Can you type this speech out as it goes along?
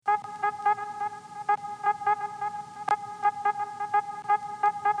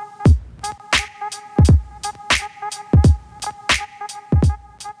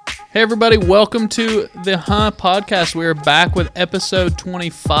Hey everybody, welcome to the Podcast. We are back with episode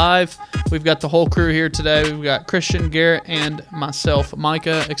 25. We've got the whole crew here today. We've got Christian, Garrett, and myself,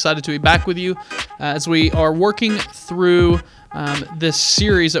 Micah. Excited to be back with you as we are working through this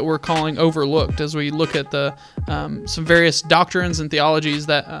series that we're calling Overlooked, as we look at the some various doctrines and theologies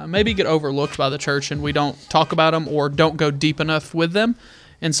that maybe get overlooked by the church and we don't talk about them or don't go deep enough with them.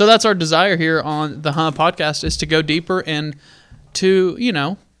 And so that's our desire here on the Podcast, is to go deeper and to,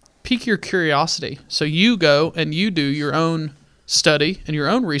 pique your curiosity. So you go and you do your own study and your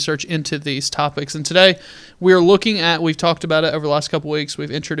own research into these topics. And today we're looking at, we've talked about it over the last couple of weeks,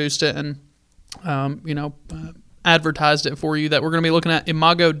 we've introduced it and, advertised it for you, that we're going to be looking at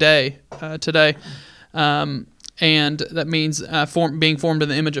Imago Dei today. And that means being formed in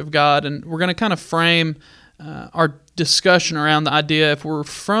the image of God. And we're going to kind of frame our discussion around the idea, if we're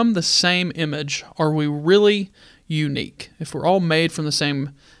from the same image, are we really unique? If we're all made from the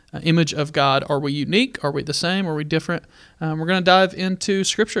same image of God, are we unique? Are we the same? Are we different? We're going to dive into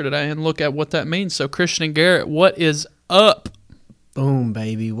Scripture today and look at what that means. So, Christian and Garrett, what is up? Boom,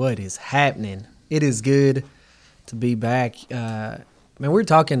 baby. What is happening? It is good to be back. We're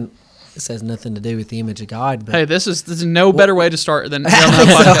talking, this has nothing to do with the image of God. But hey, this is no better way to start than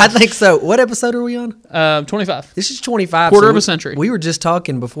I think so. What episode are we on? 25. This is 25. Quarter of a century. We were just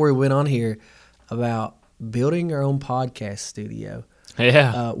talking before we went on here about building our own podcast studio.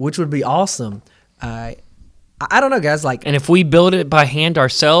 Yeah. Which would be awesome. I don't know, guys. And if we build it by hand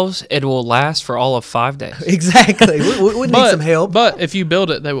ourselves, it will last for all of 5 days. Exactly. We need some help. But if you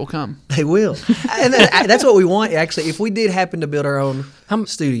build it, they will come. They will. And that's what we want, actually. If we did happen to build our own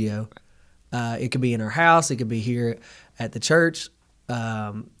studio, it could be in our house. It could be here at the church.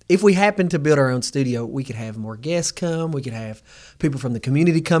 If we happen to build our own studio, we could have more guests come. We could have people from the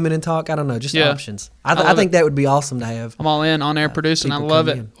community come in and talk. I don't know, just options. I think that would be awesome to have. I'm all in, on-air producing. I love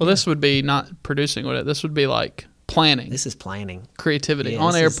it. Well, this would be not producing with it. This would be like planning. This is planning. Creativity.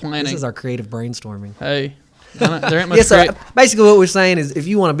 On-air planning. This is our creative brainstorming. Hey, there ain't much so basically what we're saying is, if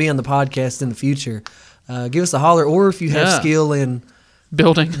you want to be on the podcast in the future, give us a holler, or if you have skill in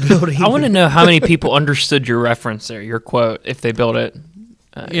building. I want to know how many people understood your reference there, your quote, if they build it.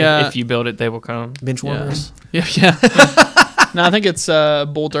 If you build it, they will come. Benchwarmers. Yeah. No, I think it's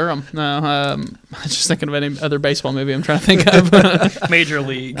Bull Durham. No, I'm just thinking of any other baseball movie I'm trying to think of. Major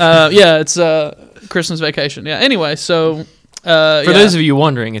League. It's Christmas Vacation. Yeah. Anyway, so for those of you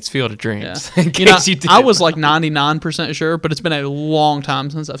wondering, it's Field of Dreams. Yeah. I was like 99% sure, but it's been a long time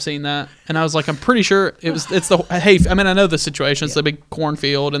since I've seen that, and I was like, I'm pretty sure it's the. Hey, I know the situation. It's the big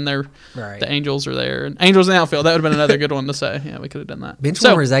cornfield, and the Angels are there, and Angels in the outfield. That would have been another good one to say. Yeah, we could have done that.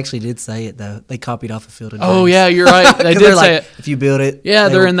 Benchwarmers actually did say it though. They copied off of Field of Dreams. Oh yeah, you're right. They did say it. If you build it,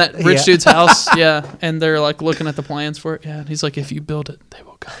 they're in that rich dude's house. Yeah, and they're like looking at the plans for it. Yeah, and he's like, if you build it, they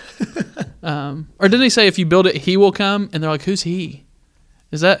will come. Or didn't he say, if you build it, he will come? And they're like, who's he?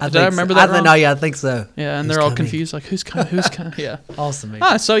 Did I remember that wrong? No, I think so. Yeah, and they're all confused, like, who's coming? Who's coming? Yeah. Awesome.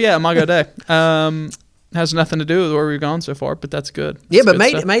 So yeah, Imago Dei. Has nothing to do with where we've gone so far, but that's good. Yeah, but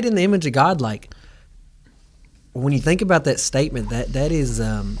made in the image of God, like, when you think about that statement, that is,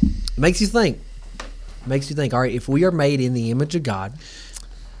 makes you think. All right, if we are made in the image of God,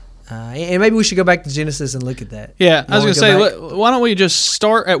 and maybe we should go back to Genesis and look at that. Yeah, I was going to say, why don't we just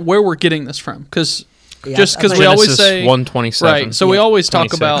start at where we're getting this from? Because we always say 1:27. Right. So we always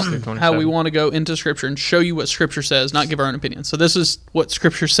talk about how we want to go into Scripture and show you what Scripture says, not give our own opinion. So this is what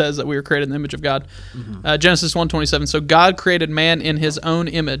Scripture says, that we were created in the image of God. Mm-hmm. Genesis 1:27. So God created man in His own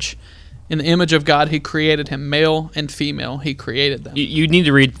image. In the image of God, He created him, male and female. He created them. You need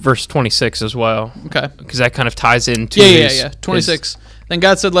to read verse 26 as well. Okay. Because that kind of ties into 26. Then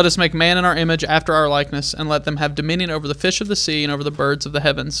God said, let us make man in our image after our likeness, and let them have dominion over the fish of the sea, and over the birds of the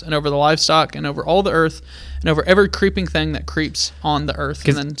heavens, and over the livestock, and over all the earth, and over every creeping thing that creeps on the earth.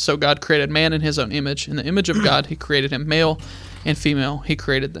 And then so God created man in His own image. In the image of God, He created him, male and female. He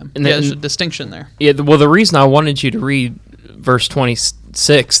created them. And there's a distinction there. Yeah. Well, the reason I wanted you to read verse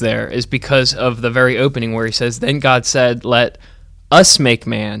 26 there is because of the very opening where He says, then God said, let us make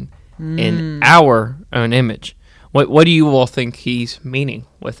man in our own image. What do you all think He's meaning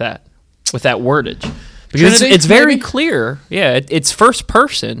with that wordage? Because Trinity, it's very clear. Yeah, it's first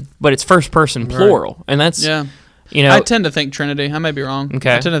person, but it's first person plural, and that's I tend to think Trinity. I may be wrong.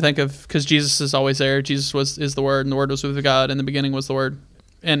 Okay. I tend to think of, because Jesus is always there. Jesus is the Word, and the Word was with God. In the beginning was the Word,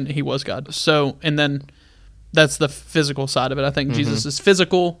 and He was God. So, and then that's the physical side of it. I think Jesus'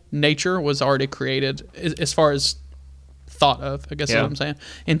 physical nature was already created as far as thought of. I guess is what I'm saying.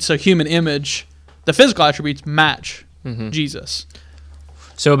 And so, human image. The physical attributes match Jesus.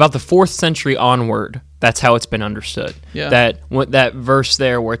 So about the 4th century onward, That's how it's been understood. Yeah. That verse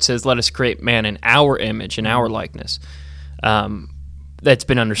there where it says, "Let us create man in our image, in our likeness." That's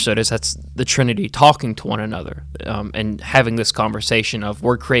been understood as that's the Trinity talking to one another and having this conversation of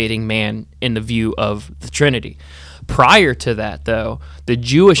we're creating man in the view of the Trinity. Prior to that, though, the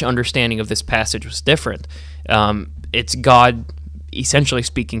Jewish understanding of this passage was different. It's God essentially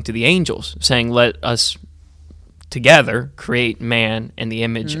speaking to the angels, saying, "Let us together create man in the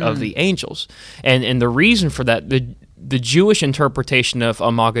image of the angels." And the reason for that, the Jewish interpretation of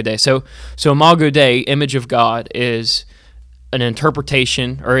Imago Dei. So Imago Dei, image of God, is an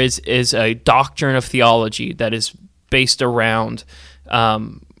interpretation or is a doctrine of theology that is based around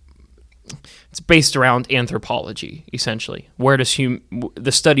anthropology, essentially. Where does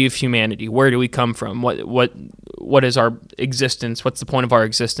the study of humanity? Where do we come from? What is our existence? What's the point of our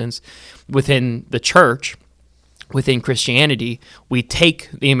existence within the church? Within Christianity, we take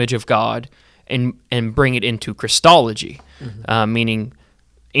the image of God and bring it into Christology, meaning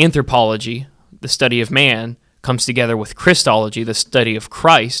anthropology, the study of man, comes together with Christology, the study of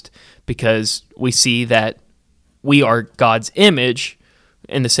Christ, because we see that we are God's image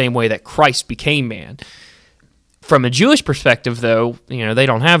in the same way that Christ became man. From a Jewish perspective, though, they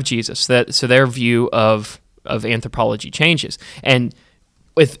don't have Jesus, so their view of anthropology changes. And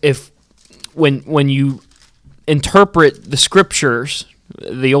when you interpret the scriptures,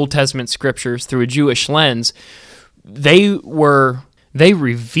 the Old Testament scriptures, through a Jewish lens, they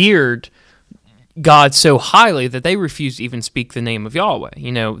revered God so highly that they refused to even speak the name of Yahweh.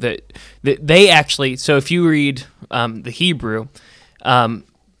 That they actually. So if you read the Hebrew,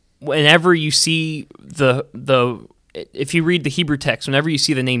 whenever you see if you read the Hebrew text, whenever you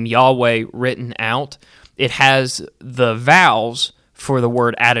see the name Yahweh written out, it has the vowels for the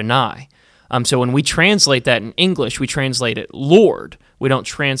word Adonai. So when we translate that in English, we translate it Lord. We don't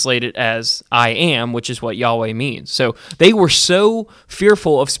translate it as I am, which is what Yahweh means. So they were so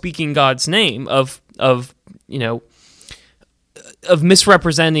fearful of speaking God's name, of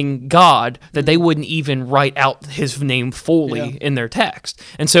misrepresenting God, that they wouldn't even write out his name fully in their text.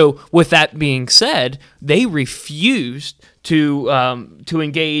 And so with that being said, they refused to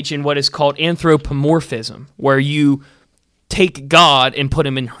engage in what is called anthropomorphism, where you take God and put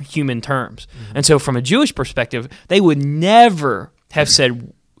him in human terms. And so from a Jewish perspective, they would never have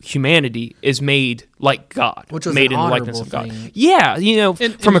said humanity is made like God, which was made an in the likeness honorable of God. thing. Yeah,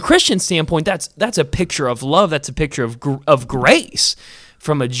 from a Christian standpoint, that's a picture of love. That's a picture of grace.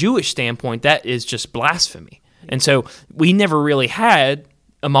 From a Jewish standpoint, that is just blasphemy. And so we never really had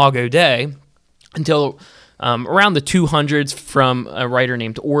Imago Dei until around the 200s from a writer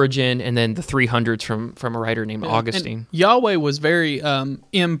named Origen, and then the 300s from a writer named Augustine. And Yahweh was very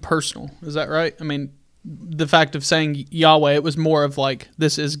impersonal. Is that right? I mean, the fact of saying Yahweh, it was more of like,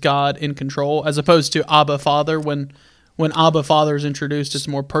 this is God in control, as opposed to Abba Father. When Abba Father is introduced, it's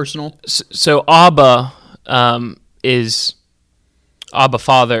more personal. So Abba Abba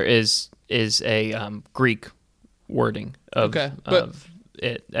Father is a Greek wording of, okay, but of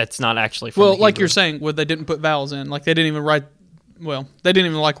it. That's not actually from well, the like Hebrew. you're saying, where they didn't put vowels in, like they didn't even write. Well, they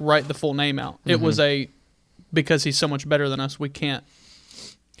didn't even write the full name out. It was because he's so much better than us, we can't.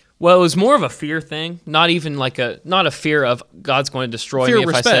 Well, it was more of a fear thing, not even not a fear of God's going to destroy Fear me of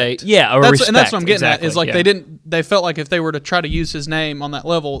if respect. I say, respect. And that's what I'm getting at, is like exactly, they felt like if they were to try to use his name on that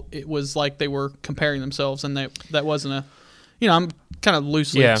level, it was like they were comparing themselves, and that wasn't I'm kind of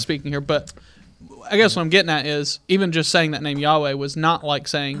loosely speaking here, but I guess what I'm getting at is even just saying that name Yahweh was not like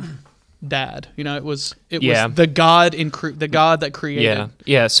saying Dad. It was the God the God that created.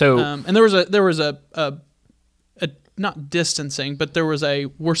 Yeah. So and there was a not distancing, but there was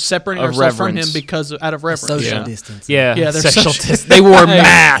we're separating ourselves from him because out of reverence. Social distance. Yeah, there's social social- distance. They wore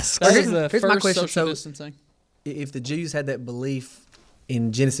masks. That Here's was the my first question. social So- distancing. If the Jews had that belief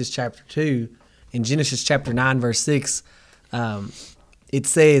in Genesis chapter 2, in Genesis chapter 9, verse 6, it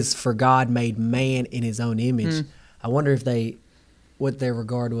says, "For God made man in his own image." I wonder what their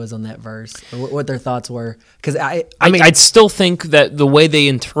regard was on that verse, or what their thoughts were. Because I mean, I'd still think that the way they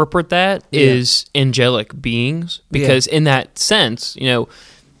interpret that is angelic beings, because in that sense,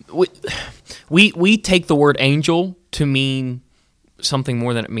 we take the word angel to mean something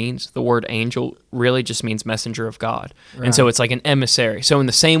more than it means. The word angel really just means messenger of God. Right. And so it's like an emissary. So in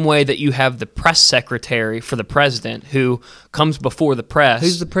the same way that you have the press secretary for the president who comes before the press.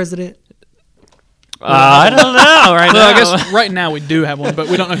 Who's the president? I don't know right now. Well, I guess right now we do have one, but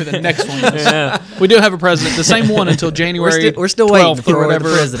we don't know who the next one is. Yeah. We do have a president, the same one until January. We're still 12th waiting or for whatever.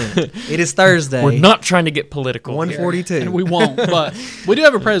 the president. It is Thursday. We're not trying to get political. 142. And we won't, but we do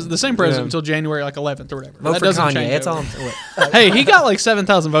have a president, the same president until January 11th or whatever. Vote that for doesn't Kanye. change. That's all. Hey, he got like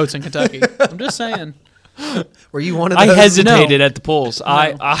 7,000 votes in Kentucky. I'm just saying. Were you one of I those? hesitated at the polls.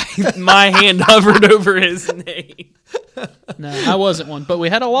 I my hand hovered over his name. No, I wasn't one, but we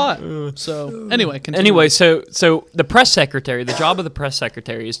had a lot. So anyway, continue. Anyway, so the press secretary, the job of the press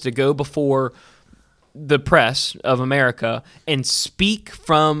secretary is to go before the press of America and speak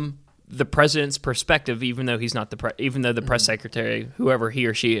from the president's perspective, even though he's not even though the press secretary, whoever he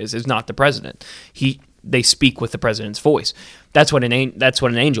or she is not the president. They speak with the president's voice. That's what an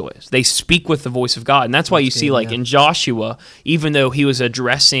angel is. They speak with the voice of God, and that's why you see, like in Joshua, even though he was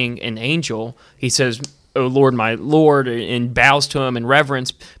addressing an angel, he says, "Oh Lord, my Lord," and bows to him in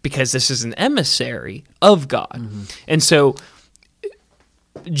reverence because this is an emissary of God. And so,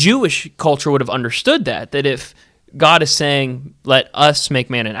 Jewish culture would have understood that if God is saying, "Let us make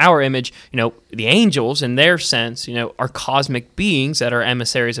man in our image," the angels, in their sense, are cosmic beings that are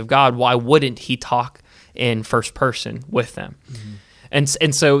emissaries of God. Why wouldn't He talk in first person with them? And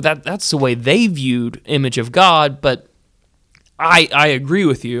so that's the way they viewed image of God. But I agree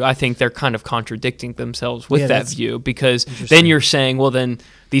with you. I think they're kind of contradicting themselves with that view, because then you're saying, well, then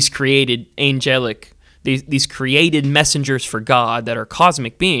these created angelic. These created messengers for God that are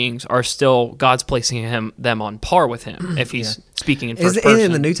cosmic beings are still God's placing them on par with Him if He's speaking in first person.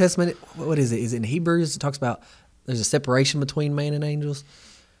 In the New Testament, what is it? Is it in Hebrews? It talks about there's a separation between man and angels.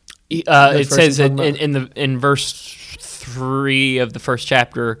 It says in verse 3 of the first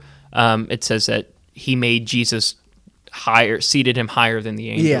chapter, it says that He made Jesus higher, seated Him higher than the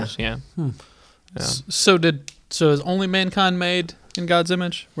angels. Yeah. So is only mankind made in God's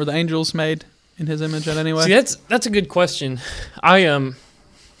image? Were the angels made in His image in any way? See, that's a good question.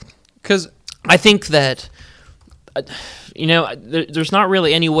 Because I think that there's not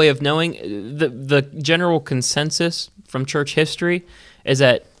really any way of knowing. The general consensus from church history is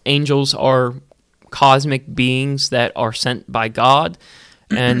that angels are cosmic beings that are sent by God,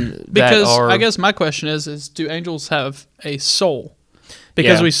 and because that are, I guess my question is do angels have a soul?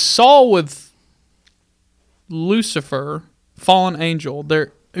 Because we saw with Lucifer, fallen angel,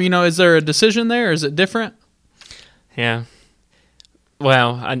 there. Is there a decision there? Is it different? Yeah.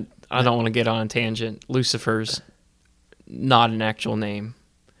 Well, I don't want to get on a tangent. Lucifer's not an actual name.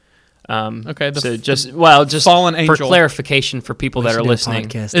 Okay. Just fallen angel. For clarification for people that are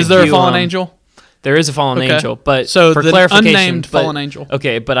listening. Is there a fallen angel? There is a fallen angel, but so for the clarification, unnamed fallen angel.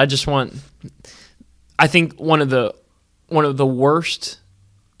 Okay, but I think one of the worst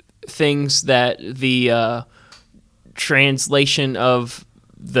things that the translation of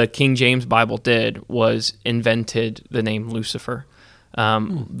the King James Bible did was invented the name Lucifer.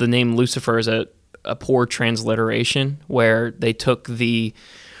 The name Lucifer is a poor transliteration where they took the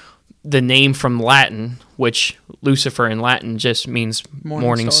name from Latin, which Lucifer in Latin just means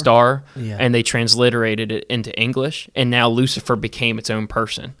morning star, and they transliterated it into English, and now Lucifer became its own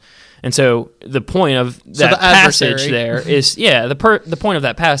person. And so the point of that passage there is, the point of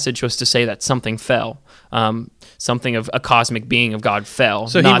that passage was to say that something fell. Something of a cosmic being of God fell.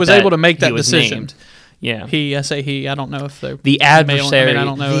 So He was able to make that decision. Named. Yeah. I say he. I don't know if they're the adversary. I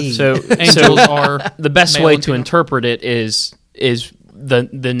don't know if angels are the best way to interpret it is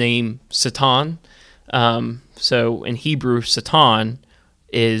the name Satan. So in Hebrew, Satan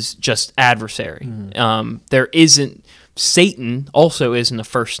is just adversary. There isn't Satan also isn't a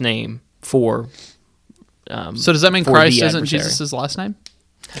first name for. So does that mean Christ isn't Jesus' last name?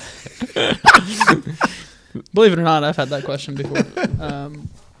 Believe it or not, I've had that question before,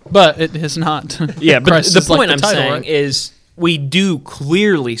 but it is not. Yeah, but Christ the point I'm title, saying right? is we do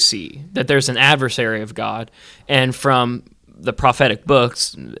clearly see that there's an adversary of God, and from the prophetic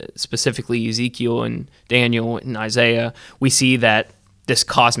books, specifically Ezekiel and Daniel and Isaiah, we see that this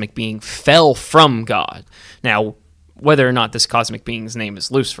cosmic being fell from God. Now, whether or not this cosmic being's name is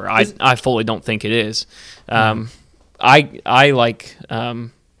Lucifer, I fully don't think it is. I like.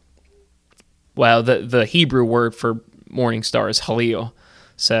 Well, the Hebrew word for morning star is Halil,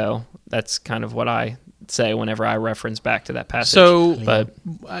 so that's kind of what I say whenever I reference back to that passage. So, but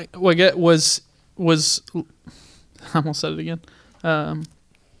I get was I almost said it again.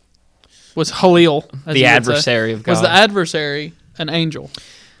 Was Halil the adversary of God? Was the adversary an angel?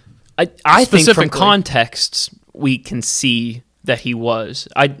 I think from contexts we can see that he was.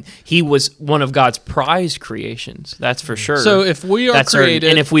 He was one of God's prized creations. That's for sure. So if we are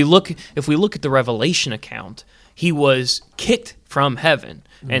created, and if we look at the Revelation account, he was kicked from heaven,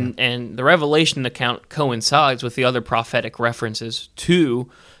 and the Revelation account coincides with the other prophetic references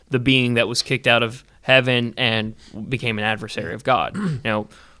to the being that was kicked out of heaven and became an adversary of God. Now,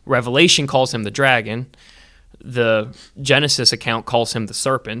 Revelation calls him the dragon. The Genesis account calls him the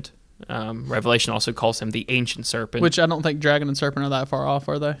serpent. Revelation also calls him the ancient serpent. Which I don't think dragon and serpent are that far off,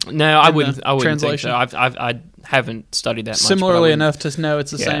 are they? No, I in wouldn't the think translation? so. I haven't studied that much. Similarly enough to know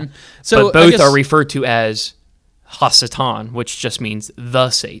it's the Yeah. same. So but I both guess- are referred to as Hasatan, which just means the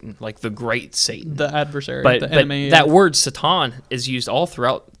Satan, like the great Satan. the adversary, but the enemy. that word Satan is used all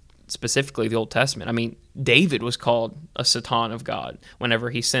throughout, specifically the Old Testament. I mean, David was called a Satan of God whenever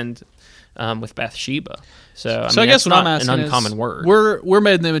he sinned with Bathsheba. So I guess that's what I'm not asking an is, uncommon word. We're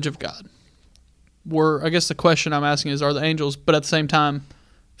made in the image of God. I guess the question I'm asking is, are the angels? But at the same time,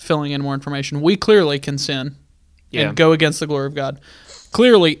 filling in more information, we clearly can sin Yeah. and go against the glory of God.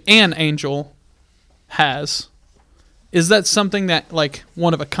 Clearly, an angel has. Is that something that, like,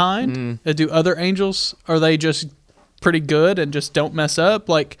 one of a kind? Do other angels, are they just pretty good and just don't mess up?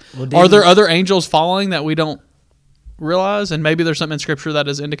 Like, are there other angels falling that we don't realize? And maybe there's something in Scripture that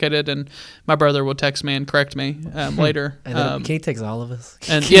is indicated, and my brother will text me and correct me later. And can you text all of us?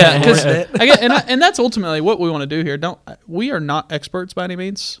 And yeah, because Afford and that's ultimately what we want to do here. We are not experts by any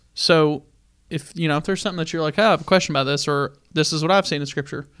means. So if there's something that you're like, I have a question about this, or this is what I've seen in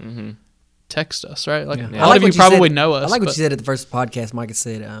Scripture, text us, right? Like, a lot of you probably know us. I like what but- you said at the first podcast. Micah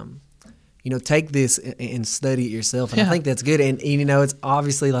said, take this and study it yourself. And Yeah. I think that's good. And it's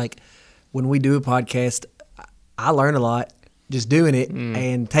obviously like when we do a podcast, I learn a lot just doing it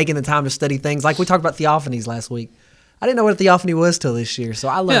and taking the time to study things. Like we talked about theophanies last week. I didn't know what a theophany was till this year, so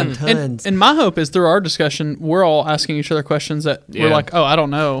I learned tons. And my hope is through our discussion, we're all asking each other questions that we're Yeah. like, oh, I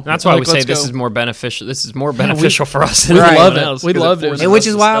don't know. That's why Like, we say let's this go. is more beneficial. This is more beneficial for us than we anyone love it. else, We 'cause love it. forces And which us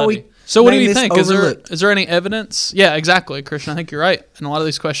is to why study. we So what do name you this think? Overlooked. Is there any evidence? Yeah, exactly, Christian. I think you're right. And a lot of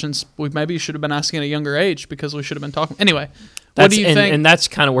these questions we maybe should have been asking at a younger age because we should have been talking. Anyway, what do you think? And that's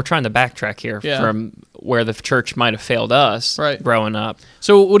kind of, we're trying to backtrack here Yeah. from where the church might have failed us growing up.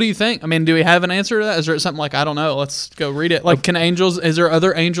 So what do you think? I mean, do we have an answer to that? Is there something like, I don't know, let's go read it. Like, is there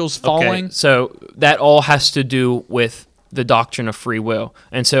other angels falling? Okay, so that all has to do with the doctrine of free will.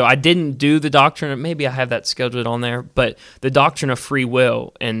 And so I didn't do the doctrine, maybe I have that scheduled on there, but the doctrine of free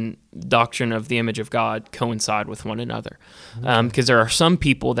will and doctrine of the image of God coincide with one another. Because there are some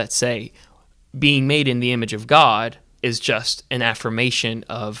people that say being made in the image of God is just an affirmation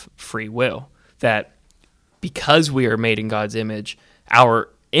of free will, that because we are made in God's image, our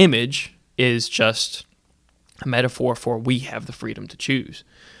image is just a metaphor for we have the freedom to choose.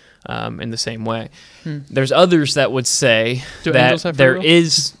 In the same way, there's others that would say Do angels that have free there will?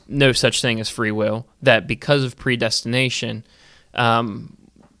 is no such thing as free will, that because of predestination,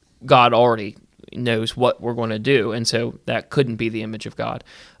 God already knows what we're going to do, and so that couldn't be the image of God.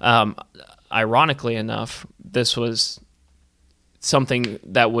 Ironically enough, this was something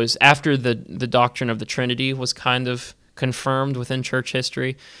that was after the doctrine of the Trinity was kind of confirmed within church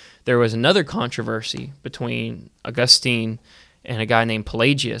history. There was another controversy between Augustine and a guy named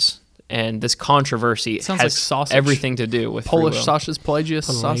Pelagius, and this controversy Sounds like has sausage. everything to do with Polish free will. sausage, Pelagius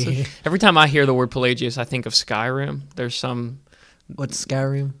sausage. Every time I hear the word Pelagius, I think of Skyrim. There's some What's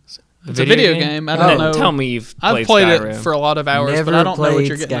Skyrim? It's a video game. I don't know. Tell me you've played I've played Skyrim. it for a lot of hours, Never but I don't know what played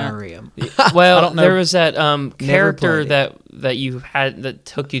you're getting at. Skyrim. Well, I don't know. there was that character played that you had that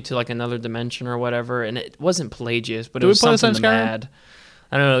took you to like another dimension or whatever, and it wasn't Pelagius, but Do it we was play the something same Skyrim? mad.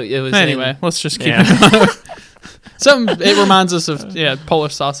 I don't know. It was Anyway, let's just keep Yeah. it going. It reminds us of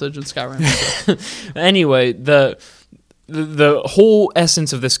Polish sausage and Skyrim. Anyway, the whole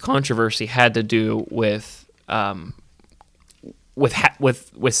essence of this controversy had to do with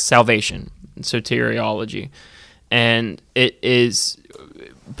salvation, soteriology, and it is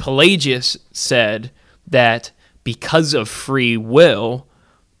Pelagius said that because of free will,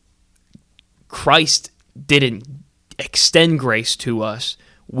 Christ didn't extend grace to us.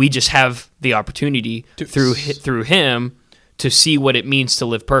 We just have the opportunity through him to see what it means to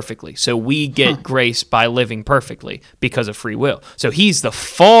live perfectly. So we get grace by living perfectly because of free will. So he's the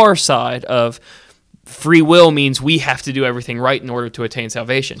far side of free will means we have to do everything right in order to attain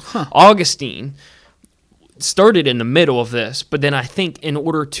salvation. Augustine started in the middle of this, but then I think in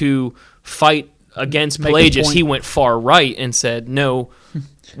order to fight against Make a Pelagius, point. he went far right and said, no,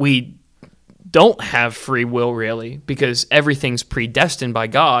 we don't have free will really, because everything's predestined by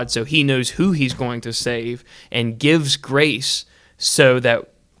God, so he knows who he's going to save and gives grace so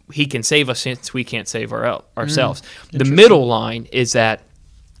that he can save us since we can't save ourselves. The middle line is that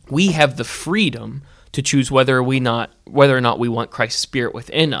we have the freedom to choose whether or not we want Christ's Spirit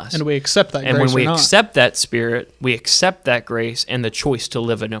within us. And we accept that And grace when we or not. accept that Spirit, we accept that grace and the choice to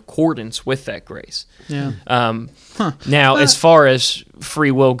live in accordance with that grace. Yeah. Now, as far as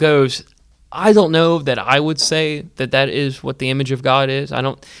free will goes, I don't know that I would say that is what the image of God is. I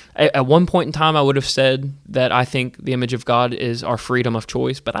don't. At one point in time, I would have said that I think the image of God is our freedom of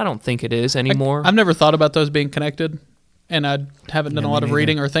choice, but I don't think it is anymore. I've never thought about those being connected, and I haven't done a lot of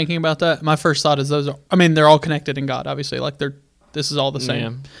reading or thinking about that. My first thought is they're all connected in God, obviously. Like this is all the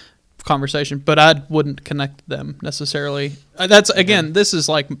same conversation, but I wouldn't connect them necessarily. This is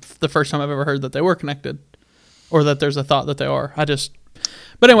like the first time I've ever heard that they were connected, or that there's a thought that they are.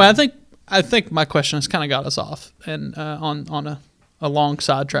 But anyway, I think my question has kind of got us off and on a long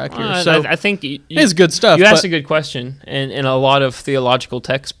sidetrack here. So I think it's good stuff. You asked a good question, and in a lot of theological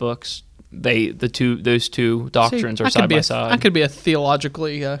textbooks, those two doctrines are side by side. I could be a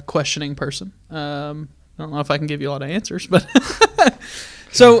theologically questioning person. I don't know if I can give you a lot of answers, but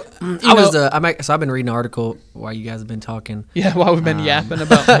so I've been reading an article while you guys have been talking. Yeah, while we've been yapping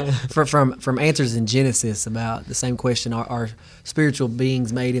about from Answers in Genesis about the same question: Are spiritual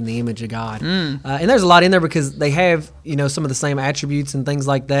beings made in the image of God? And there's a lot in there because they have some of the same attributes and things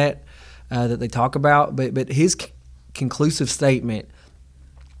like that that they talk about. But his conclusive statement,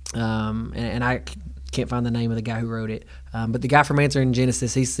 and I can't find the name of the guy who wrote it, but the guy from Answers in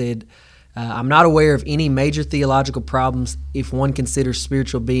Genesis, he said, I'm not aware of any major theological problems if one considers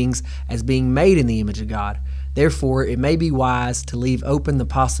spiritual beings as being made in the image of God. Therefore, it may be wise to leave open the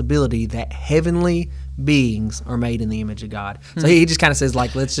possibility that heavenly beings are made in the image of God. So he just kind of says,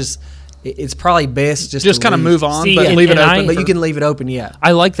 like, it's probably best just kind of move on, See, but leave it open. But you can leave it open, yeah.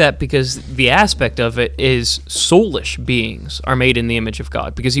 I like that because the aspect of it is soulish beings are made in the image of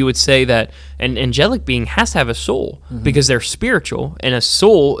God, because you would say that an angelic being has to have a soul because they're spiritual, and a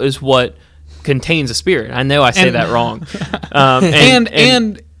soul is what contains a spirit. I know I say that wrong.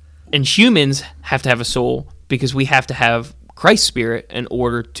 And humans have to have a soul because we have to have Christ's spirit in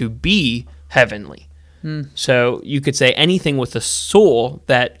order to be heavenly. So you could say anything with a soul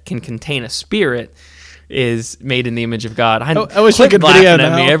that can contain a spirit is made in the image of God. I wish we could video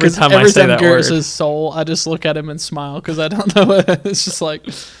now, me every time I say that Garrett word. says soul, I just look at him and smile because I don't know. It's just like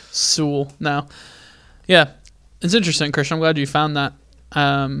soul. No, yeah, it's interesting, Christian. I'm glad you found that.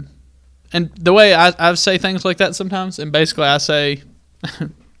 And the way I say things like that sometimes, and basically I say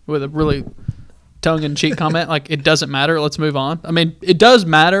with a really tongue-in-cheek comment, like, it doesn't matter, let's move on. I mean, it does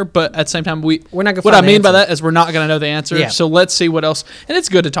matter, but at the same time, we're not gonna what I mean by that is we're not going to know the answer, so let's see what else. And it's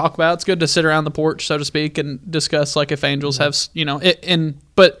good to talk about. It's good to sit around the porch, so to speak, and discuss, like, if angels have,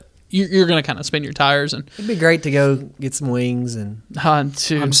 but you're going to kind of spin your tires. And it'd be great to go get some wings and hang out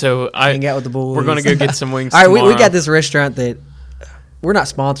with the boys. We're going to go get some wings All right, tomorrow. we got this restaurant that we're not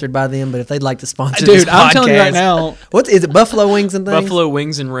sponsored by them, but if they'd like to sponsor Dude, this podcast, I'm telling you right now. What is it, Buffalo Wings and things? Buffalo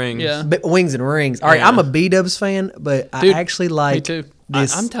Wings and Rings. Yeah. Wings and Rings. All right, I'm a B-Dubs fan, but Dude, I actually like me too.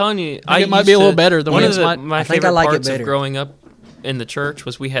 this. I'm telling you, it might be a little better. The wings might. My favorite parts of growing up in the church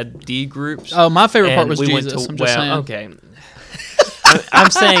was we had D groups. Oh, my favorite part was Jesus. I'm just saying. Okay. I'm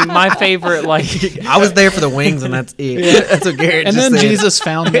saying my favorite, like, I was there for the wings, and that's it. Yeah. That's what Garrett and just then said. Jesus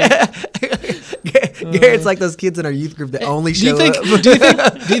found me. Garrett's like those kids in our youth group that only show up.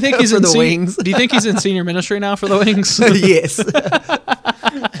 Do you think he's for in the wings? Do you think he's in senior ministry now for the wings? Yes.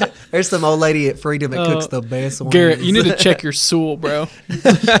 There's some old lady at Freedom that cooks the best wings. Garrett, you need to check your soul, bro.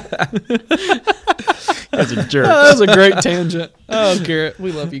 That's a jerk. That was a great tangent. Oh, Garrett,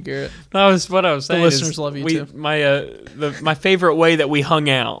 we love you, Garrett. That was what I was saying. The listeners love you too. My favorite way that we hung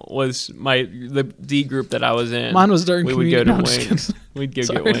out was the D group that I was in. Mine was during we would go communion. to Wings. We'd go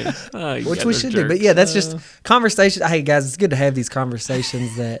get wings. Oh, which we should do. But yeah, that's just conversation. Hey guys, it's good to have these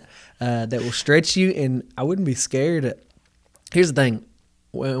conversations that will stretch you, and I wouldn't be scared. Here's the thing.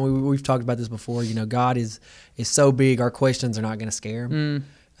 We've talked about this before. God is so big, our questions are not going to scare him.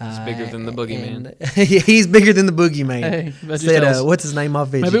 He's bigger than the boogeyman. He's bigger than the boogeyman. Hey, Said, what's his name off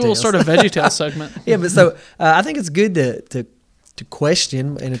VeggieTales? Maybe we'll start a VeggieTales segment. Yeah, but so I think it's good to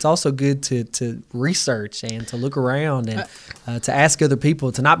question, and it's also good to research and to look around and to ask other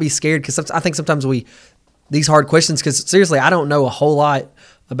people, to not be scared, because I think sometimes these hard questions, because seriously, I don't know a whole lot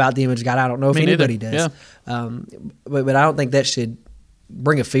about the image of God. I don't know if anybody does. Yeah. But I don't think that should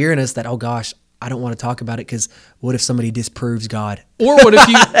bring a fear in us that, oh gosh, I don't want to talk about it because what if somebody disproves God? Or what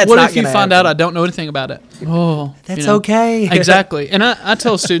if you find out I don't know anything about it? Oh, that's okay. Exactly. And I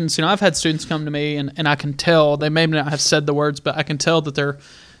tell students, I've had students come to me and I can tell, they may not have said the words, but I can tell that they're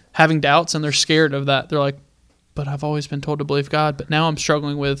having doubts and they're scared of that. They're like, but I've always been told to believe God, but now I'm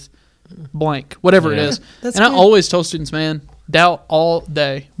struggling with blank, whatever it is. And good. I always tell students, man, doubt all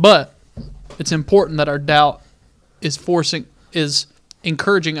day. But it's important that our doubt is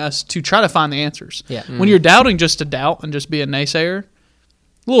encouraging us to try to find the answers. Yeah. When you're doubting just to doubt and just be a naysayer, a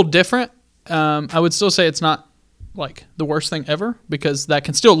little different. I would still say it's not like the worst thing ever, because that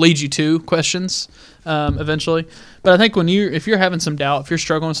can still lead you to questions eventually. But I think if you're having some doubt, if you're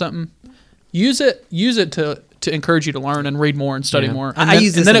struggling with something, use it to encourage you to learn and read more and study more. And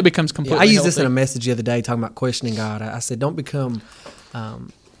then it becomes completely I used healthy. this in a message the other day talking about questioning God. I said, don't become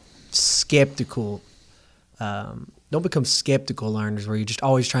skeptical. Don't become skeptical learners where you're just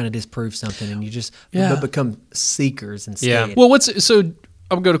always trying to disprove something, and you just but become seekers instead. Yeah. Well, I'm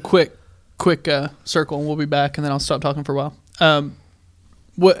gonna go to quick circle, and we'll be back, and then I'll stop talking for a while.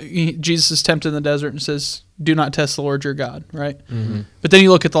 Jesus is tempted in the desert and says, "Do not test the Lord your God." Right. Mm-hmm. But then you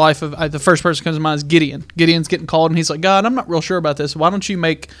look at the life of the first person who comes to mind is Gideon. Gideon's getting called, and he's like, "God, I'm not real sure about this. Why don't you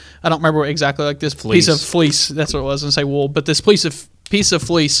make?" I don't remember exactly, like this piece of fleece. That's what it was. And say wool, but this piece of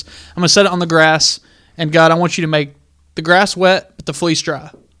fleece. I'm gonna set it on the grass, and God, I want you to make the grass wet, but the fleece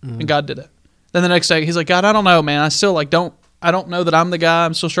dry. Mm-hmm. And God did it. Then the next day, he's like, "God, I don't know, man. I still I don't know that I'm the guy.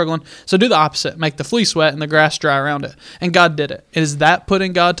 I'm still struggling. So do the opposite. Make the fleece wet and the grass dry around it." And God did it. Is that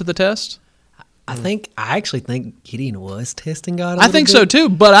putting God to the test? I actually think Gideon was testing God. I think so too,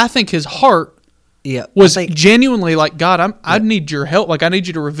 but I think his heart was genuinely like, "God, I need your help. Like, I need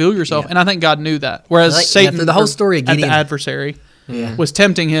you to reveal yourself." And I think God knew that. Whereas Satan, the whole story of Gideon, the adversary, was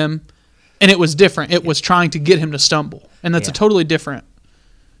tempting him, and it was different. It was trying to get him to stumble, and that's a totally different.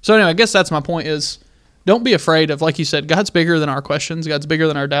 So anyway, I guess that's my point is, don't be afraid of, like you said, God's bigger than our questions. God's bigger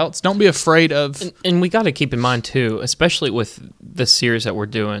than our doubts. Don't be afraid of. And we got to keep in mind too, especially with the series that we're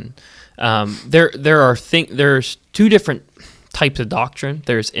doing, there's two different types of doctrine.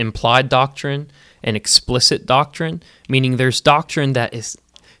 There's implied doctrine and explicit doctrine, meaning there's doctrine that is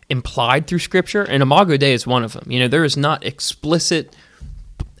implied through Scripture, and Imago Dei is one of them. There is not explicit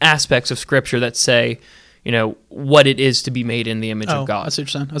aspects of Scripture that say, what it is to be made in the image of God. That's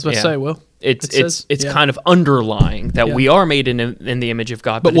interesting. I was about to say, Will. It's kind of underlying that we are made in the image of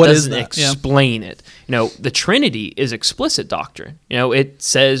God, but it doesn't explain it. The Trinity is explicit doctrine. It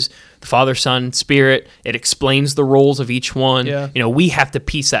says the Father, Son, Spirit. It explains the roles of each one. Yeah. We have to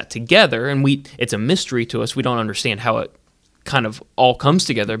piece that together, and it's a mystery to us. We don't understand how it kind of all comes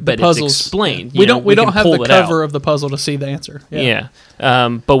together, but it's explained. We don't have the cover of the puzzle to see the answer.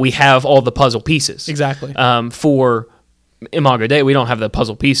 But we have all the puzzle pieces. Exactly. For Imago Dei, we don't have the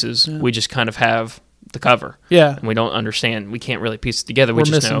puzzle pieces. Yeah. We just kind of have the cover. Yeah. And we don't understand. We can't really piece it together. We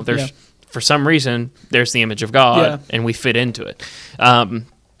just know there's, for some reason, there's the image of God, and we fit into it.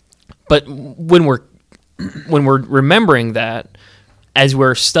 But when we're remembering that, as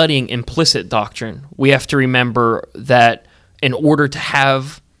we're studying implicit doctrine, we have to remember that in order to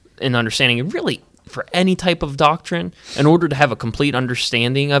have an understanding, really for any type of doctrine, in order to have a complete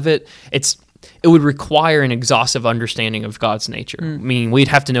understanding of it, it would require an exhaustive understanding of God's nature. Meaning we'd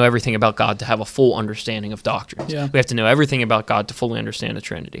have to know everything about God to have a full understanding of doctrines. Yeah. We have to know everything about God to fully understand the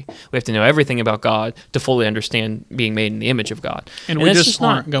Trinity. We have to know everything about God to fully understand being made in the image of God. And we just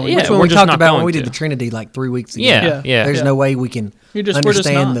aren't going. Which one we talked about when we did the Trinity like 3 weeks ago. Yeah. There's no way we can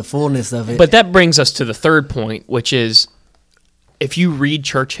understand the fullness of it. But that brings us to the third point, which is, if you read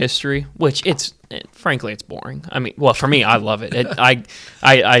church history, which frankly, it's boring. I mean, well, for me, I love it. I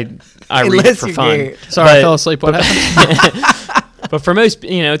read it for fun. Sorry, I fell asleep. What happened? But for most,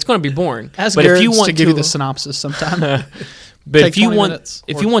 it's going to be boring. But if you want to give you the synopsis sometime. But if you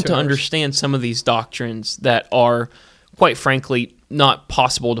want to understand some of these doctrines that are, quite frankly, not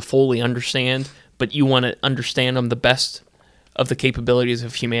possible to fully understand, but you want to understand them the best of the capabilities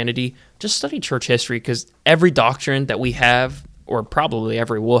of humanity, just study church history, because every doctrine that we have, or probably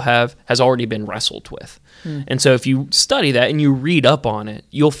every will have, has already been wrestled with. And so if you study that and you read up on it,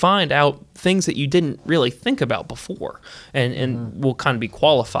 you'll find out things that you didn't really think about before, and will kind of be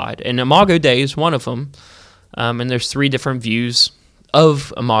qualified. And Imago Dei is one of them. And there's 3 different views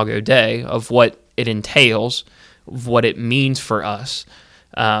of Imago Dei, of what it entails, of what it means for us,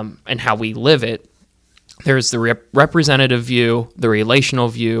 and how we live it. There's the representative view, the relational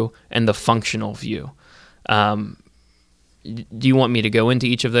view, and the functional view. Do you want me to go into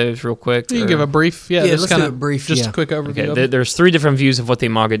each of those real quick? You can give a brief, let's do a brief, just a quick overview. Okay, there's 3 different views of what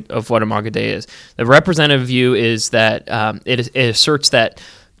Imago Dei is. The representative view is that it asserts that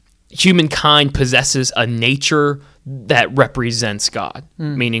humankind possesses a nature that represents God,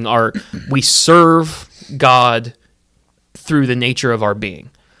 meaning we serve God through the nature of our being.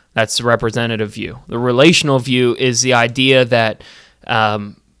 That's the representative view. The relational view is the idea that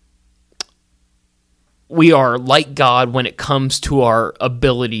we are like God when it comes to our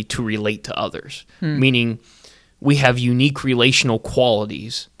ability to relate to others, meaning we have unique relational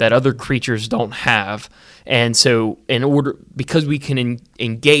qualities that other creatures don't have. And so because we can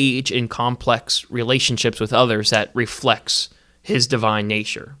engage in complex relationships with others, that reflects his divine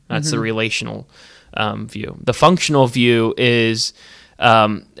nature. That's the relational view. The functional view is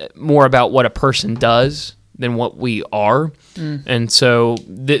more about what a person does than what we are. And so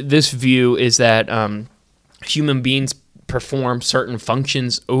this view is that human beings perform certain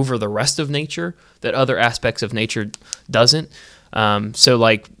functions over the rest of nature that other aspects of nature doesn't. So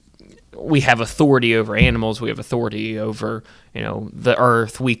like we have authority over animals, we have authority over, the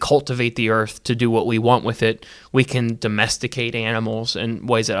earth. We cultivate the earth to do what we want with it. We can domesticate animals in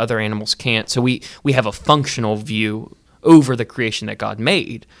ways that other animals can't. So we have a functional view over the creation that God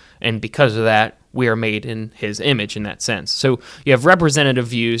made. And because of that, we are made in his image in that sense. So you have representative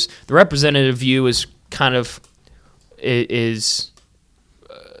views. The representative view is kind of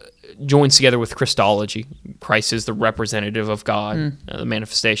joins together with Christology. Christ is the representative of God, the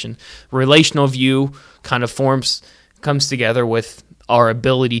manifestation. Relational view kind of comes together with our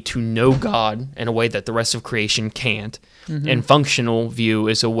ability to know God in a way that the rest of creation can't. And functional view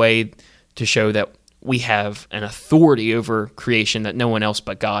is a way to show that we have an authority over creation that no one else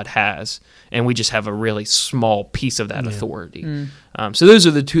but God has, and we just have a really small piece of that authority. So those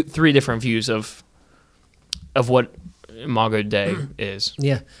are the three different views of what Imago Dei is.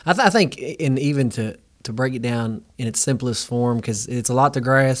 Yeah, I think, and even to break it down in its simplest form, because it's a lot to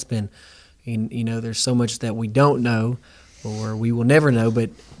grasp, and there's so much that we don't know or we will never know.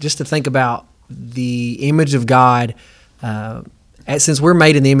 But just to think about the image of God, since we're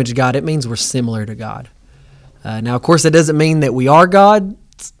made in the image of God, it means we're similar to God. Now, of course, that doesn't mean that we are God.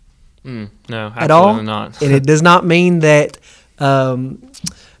 No, absolutely at all, not. And it does not mean that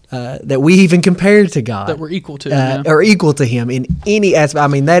that we even compare to God, that we're equal to him, or equal to Him in any aspect. I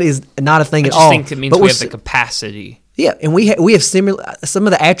mean, that is not a thing at all. I just think it means we have the capacity. Yeah, and we have similar some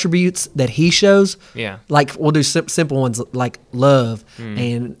of the attributes that He shows. Yeah, like we'll do simple ones like love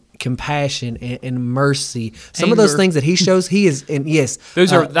and compassion and mercy. Some of those things that He shows, He is, and yes,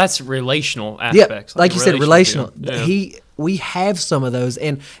 that's relational aspects. Yeah, like you said, relational. Yeah. We have some of those,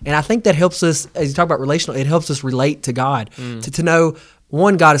 and I think that helps us, as you talk about relational, it helps us relate to God, to know,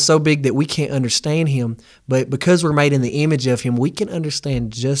 one, God is so big that we can't understand Him, but because we're made in the image of Him, we can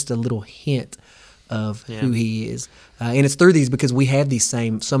understand just a little hint of who He is. And it's through these, because we have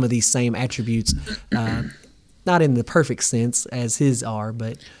some of these same attributes, not in the perfect sense as His are,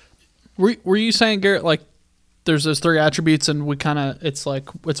 but... Were you saying, Garrett, like, there's those three attributes, and we kind of, it's like,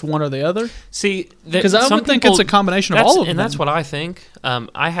 it's one or the other? See, because I would think it's a combination of all of them. And that's what I think.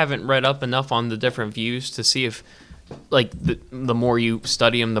 I haven't read up enough on the different views to see if, like, the more you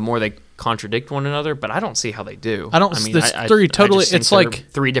study them, the more they contradict one another, but I don't see how they do. I mean, there's three totally, it's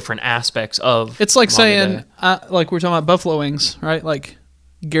like three different aspects of. It's like saying, like we're talking about buffalo wings, right? Like,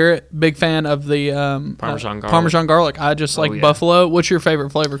 Garrett, big fan of the Parmesan garlic. I just like buffalo. What's your favorite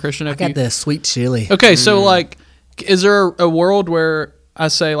flavor, Christian? I got the sweet chili. Okay, so like, is there a world where I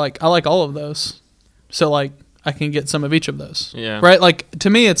say like I like all of those, so like I can get some of each of those? Yeah. Right. Like to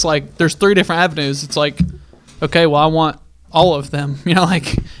me, it's like there's three different avenues. It's like, okay, well I want all of them.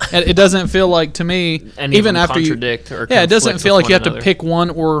 Like it doesn't feel like to me, even after it doesn't feel like you have to pick one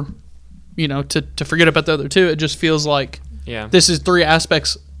or, to forget about the other two. It just feels like. Yeah. This is three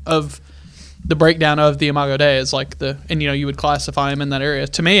aspects of the breakdown of the Imago Dei. It's like you would classify them in that area.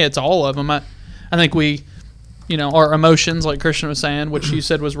 To me, it's all of them. I think we, our emotions, like Christian was saying, which you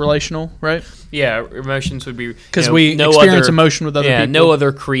said was relational, right? Yeah, emotions would be because we experience emotion with other people.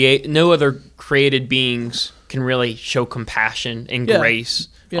 No other created beings can really show compassion and grace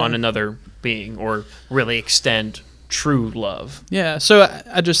on another being or really extend true love. Yeah, so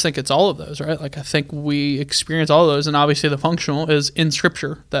I just think it's all of those, right? Like I think we experience all of those, and obviously the functional is in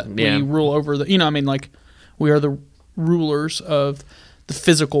Scripture that we rule over the. Like we are the rulers of the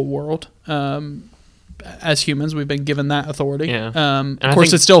physical world. As humans, we've been given that authority. Yeah. Of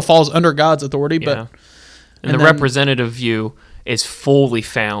course, it still falls under God's authority, but and the representative view is fully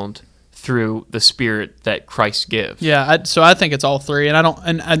found through the Spirit that Christ gives. Yeah, so I think it's all three, and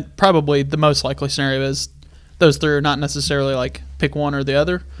and probably the most likely scenario is. Those three are not necessarily like pick one or the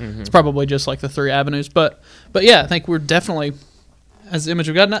other. Mm-hmm. It's probably just like the three avenues. But yeah, I think we're definitely as the image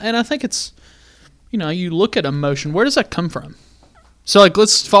of God. And I think it's, you look at emotion. Where does that come from? So like,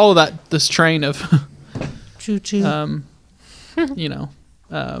 let's follow this train of, choo-choo.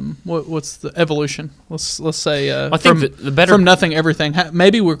 What's the evolution? Let's say I think the better from nothing, everything.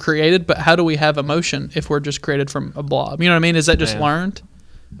 Maybe we're created, but how do we have emotion if we're just created from a blob? You know what I mean? Is that just learned?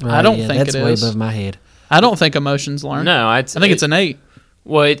 I don't think it is. That's way above my head. I don't think emotions learn. No, I think it's innate.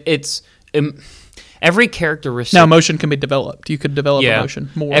 Well, it's every characteristic. Now, emotion can be developed. You could develop emotion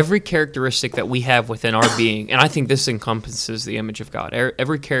more. Every characteristic that we have within our being, and I think this encompasses the image of God.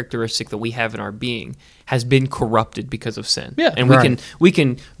 Every characteristic that we have in our being has been corrupted because of sin. Yeah. And Right. we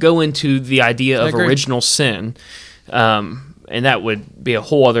can go into the idea I of agree. original sin, and that would be a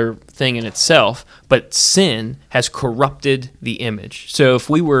whole other thing in itself. But sin has corrupted the image. So if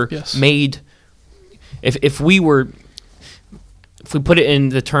we were Yes. made, if we put it in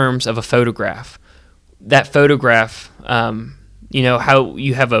the terms of a photograph, that photograph, how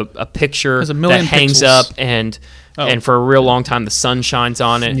you have a picture Has a that million hangs pixels. up and for a real long time the sun shines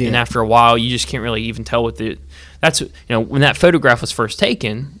on it, Yeah. and after a while you just can't really even tell when that photograph was first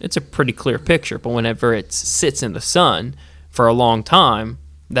taken, it's a pretty clear picture, but whenever it sits in the sun for a long time,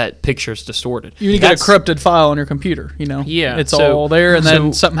 that picture's distorted. You get a corrupted file on your computer, Yeah, It's so- all there, and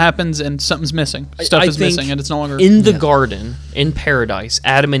then so- something happens, and something's missing. Stuff I is think missing, and it's no longer... in the garden, in paradise.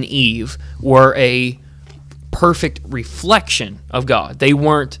 Adam and Eve were a perfect reflection of God. They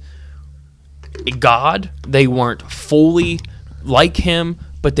weren't God. They weren't fully like Him,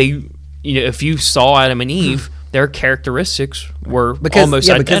 but if you saw Adam and Eve, their characteristics were almost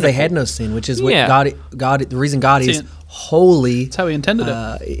identical. because they had no sin, which is what Yeah. God. The reason God is Sin. holy. That's how He intended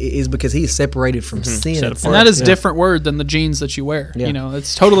it. Is because He is separated from sin. Set itself. And that is a Yeah. different word than the jeans that you wear. Yeah.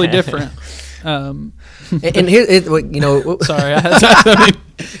 It's totally different. And here, Sorry, I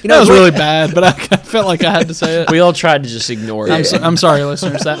mean, that was really bad, but I felt like I had to say it. We all tried to just ignore it. I'm sorry,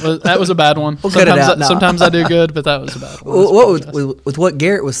 listeners. That was a bad one. We'll cut it Sometimes out now. sometimes I do good, but that was a bad one. with what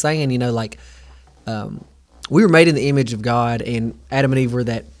Garrett was saying, we were made in the image of God, and Adam and Eve were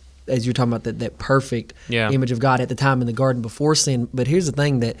that, as you're talking about, that perfect image of God at the time in the garden before sin. But here's the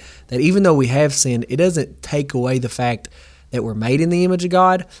thing, that even though we have sinned, it doesn't take away the fact that we're made in the image of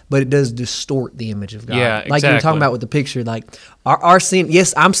God, but it does distort the image of God. Yeah, Like you were exactly. talking about with the picture, like our sin.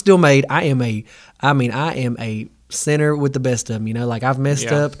 Yes, I'm still made. I am a sinner with the best of them. Like I've messed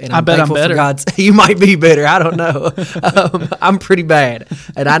Yeah. up, and I I'm bet I'm thankful better. for God's. You might be better. I don't know. I'm pretty bad,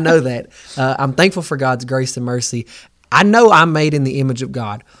 and I know that. I'm thankful for God's grace and mercy. I know I'm made in the image of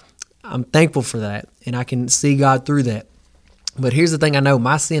God. I'm thankful for that, and I can see God through that. But here's the thing: I know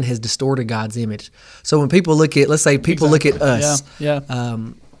my sin has distorted God's image. So when people look at, let's say, people look at us, Yeah.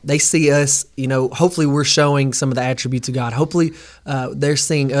 they see us. Hopefully we're showing some of the attributes of God. Hopefully they're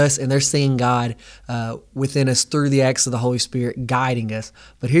seeing us, and they're seeing God within us through the acts of the Holy Spirit guiding us.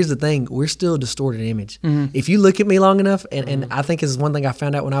 But here's the thing: we're still a distorted image. If you look at me long enough, and I think this is one thing I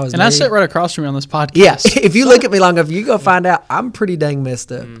found out when I was And married. I sit right across from you on this podcast. Yeah, if you look at me long enough, you go find out I'm pretty dang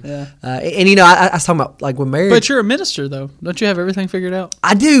messed up. Yeah. I was talking about like when married. But you're a minister, though. Don't you have everything figured out?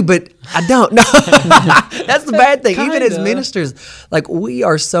 I do, but I don't. No, that's the bad thing. Even as Kinda. ministers, like we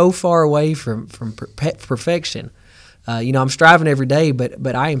are so far away from perfection. I'm striving every day,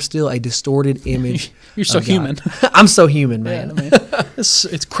 but I am still a distorted image. You're so of God. human. I'm so human, Yeah, man. I mean,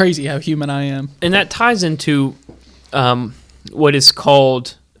 it's crazy how human I am. And that ties into what is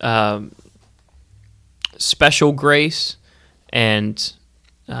called special grace, and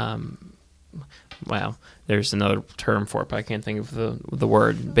there's another term for it, but I can't think of the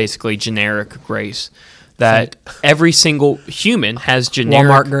word. Basically, generic grace. That every single human has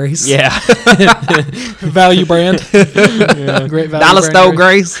generic Walmart grace. Yeah, Value brand. Great value Dollar brand. store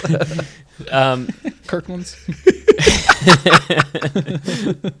grace. Kirkland's.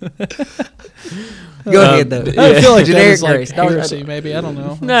 Go ahead though. I feel like that generic is like grace. Don't- heresy, maybe. I don't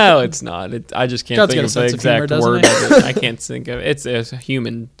know. no, it's not. I just can't God's think got a of the sense of humor, exact doesn't word. he? Of it. I can't think of it. It's a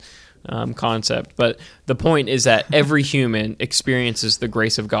human concept, but the point is that every human experiences the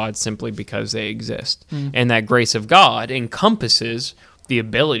grace of God simply because they exist, and that grace of God encompasses the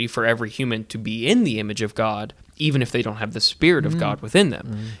ability for every human to be in the image of God, even if they don't have the Spirit of God within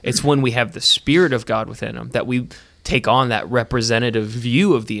them. It's when we have the Spirit of God within them that we take on that representative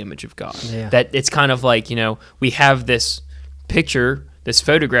view of the image of God. Yeah. That it's kind of like, we have this picture, this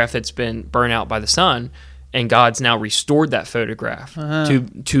photograph that's been burnt out by the sun, and God's now restored that photograph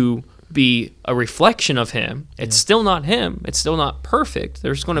to be a reflection of Him. It's still not Him. It's still not perfect.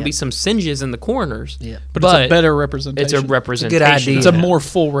 There's going to be some singes in the corners. Yeah. But it's a better representation. It's a representation. Good idea. It's a more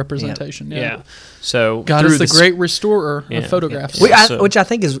full representation. Yeah. Yeah. So God through is the great restorer of photographs. Yeah. Which I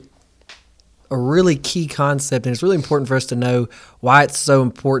think is a really key concept, and it's really important for us to know why it's so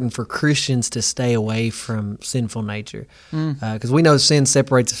important for Christians to stay away from sinful nature, because we know sin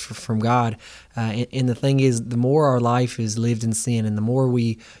separates us from God, and the thing is, the more our life is lived in sin, and the more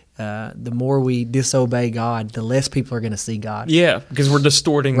we disobey God, the less people are going to see God. Yeah, because we're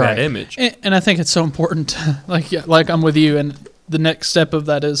distorting Right. that image. And I think it's so important. Like I'm with you. And the next step of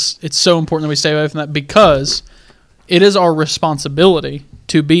that is it's so important that we stay away from that, because it is our responsibility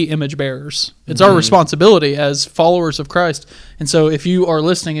to be image bearers. It's our responsibility as followers of Christ. And so if you are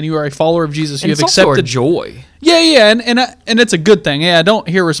listening and you are a follower of Jesus, And you it's have also our accepted joy. Yeah, and it's a good thing. Yeah, I don't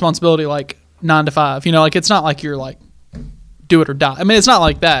hear responsibility like 9 to 5. You know, like it's not like you're like do it or die. I mean, it's not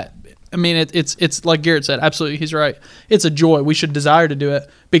like that. I mean, it's like Garrett said. Absolutely, he's right. It's a joy. We should desire to do it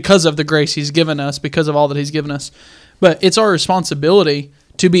because of the grace He's given us, because of all that He's given us. But it's our responsibility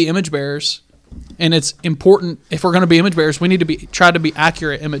to be image bearers, and it's important if we're going to be image bearers. We need to try to be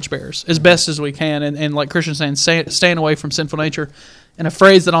accurate image bearers as best as we can, and like Christian's saying, staying away from sinful nature. And a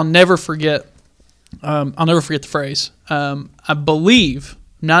phrase that I'll never forget. I'll never forget the phrase. I believe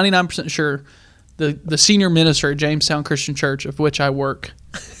 99% sure the senior minister at Jamestown Christian Church, of which I work,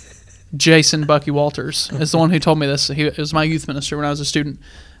 Jason Bucky Walters, is the one who told me this. He was my youth minister when I was a student.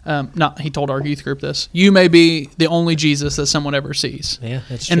 He told our youth group this. You may be the only Jesus that someone ever sees. Yeah,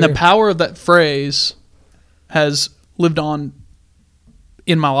 that's true. And the power of that phrase has lived on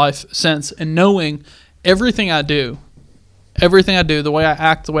in my life since. And knowing everything I do, the way I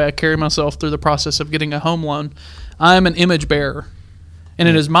act, the way I carry myself through the process of getting a home loan, I am an image bearer. And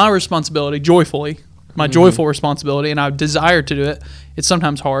it is my responsibility, joyful responsibility, and I desire to do it. It's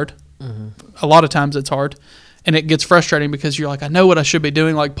sometimes hard. A lot of times it's hard. And it gets frustrating because you're like, I know what I should be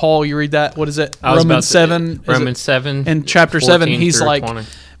doing. Like Paul, you read that, what is it? Romans 7. Romans 7. In chapter 7, he's like, 20.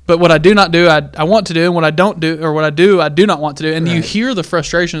 but what I do not do, I want to do, and what I don't do, or what I do not want to do. And you hear the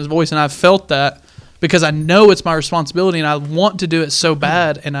frustration in his voice, and I've felt that because I know it's my responsibility, and I want to do it so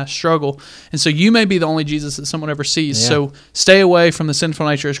bad, and I struggle. And so you may be the only Jesus that someone ever sees. Yeah. So stay away from the sinful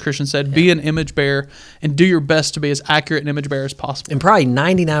nature, as Christian said. Be an image bearer, and do your best to be as accurate an image bearer as possible. And probably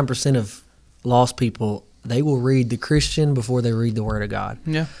 99% of lost people, they will read the Christian before they read the Word of God.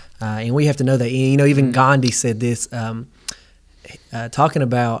 Yeah. And we have to know that. You know, even Gandhi said this, talking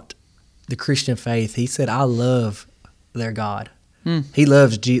about the Christian faith. He said, I love their God. He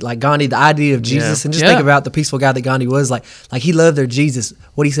loves like Gandhi, the idea of Jesus. And just think about the peaceful guy that Gandhi was. Like he loved their Jesus.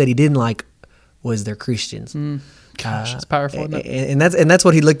 What he said he didn't like was their Christians. Gosh, it's powerful, isn't it? And that's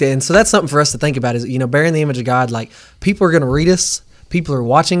what he looked at. And so that's something for us to think about is, you know, bearing the image of God. Like, people are going to read us. People are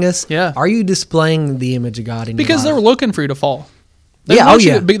watching us. Yeah. Are you displaying the image of God in Because your they're life? looking for you to fall. They Yeah, want oh,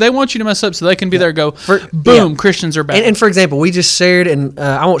 you yeah. they want you to mess up so they can be there and go, boom, Christians are bad. And for example, we just shared, and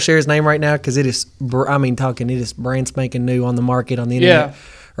I won't share his name right now because it is brand spanking new on the market on the internet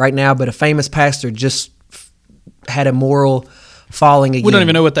right now. But a famous pastor just had a moral falling again. we don't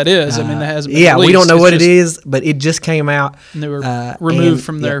even know what that is. I mean, that hasn't been we released. don't know It's what just, it is, but it just came out. And they were removed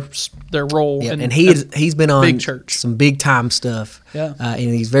from their role. Yeah, in and he's been on big church. some big time stuff. Yeah. And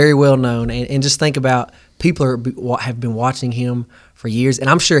he's very well known. And just think about people have been watching him for years, and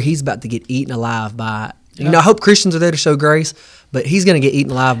I'm sure he's about to get eaten alive by. Yeah. You know, I hope Christians are there to show grace, but he's going to get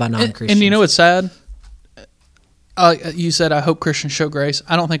eaten alive by non-Christians. And you know what's sad? You said, I hope Christians show grace.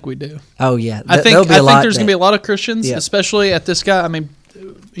 I don't think we do. Oh yeah, I think there's going to be a lot of Christians, especially at this guy. I mean,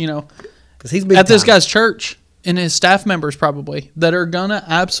 you know, because he's big at this time. guy's church and his staff members probably that are gonna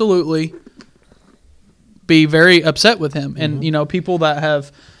absolutely be very upset with him. And you know, people that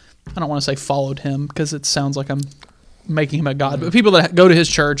have, I don't want to say followed him because it sounds like I'm making him a god, but people that go to his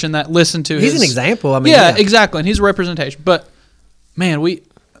church and that listen to He's his, an example. I mean, yeah, exactly, and he's a representation. But man,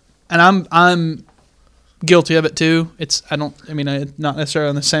 I'm guilty of it too. It's not necessarily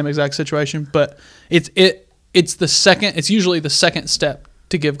in the same exact situation, but it's usually the second step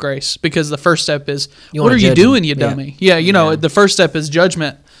to give grace, because the first step is, what are you doing, you dummy? Yeah, you know, the first step is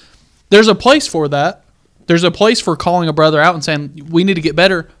judgment. There's a place for that. There's a place for calling a brother out and saying, we need to get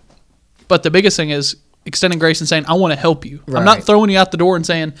better. But the biggest thing is extending grace and saying, I want to help you. Right. I'm not throwing you out the door and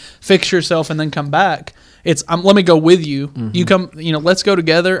saying, fix yourself and then come back. It's, let me go with you. Mm-hmm. You come, let's go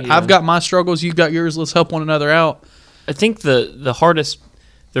together. Yeah. I've got my struggles. You've got yours. Let's help one another out. I think the hardest,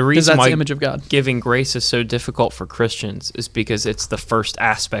 the reason why the image of God. Giving grace is so difficult for Christians is because it's the first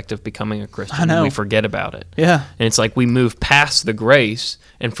aspect of becoming a Christian. I know. And we forget about it. Yeah. And it's like we move past the grace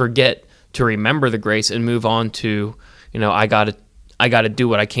and forget to remember the grace and move on to, I got to do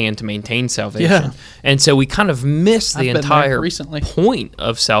what I can to maintain salvation. Yeah. And so we kind of miss the entire point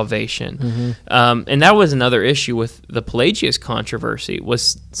of salvation. Mm-hmm. And that was another issue with the Pelagius controversy,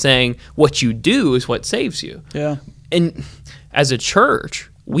 was saying what you do is what saves you. Yeah. And as a church,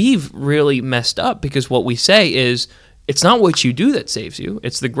 we've really messed up, because what we say is, it's not what you do that saves you,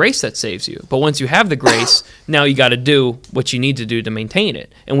 it's the grace that saves you. But once you have the grace, now you got to do what you need to do to maintain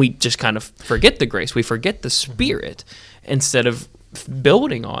it. And we just kind of forget the grace. We forget the Spirit instead of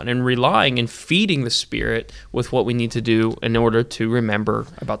building on and relying and feeding the Spirit with what we need to do in order to remember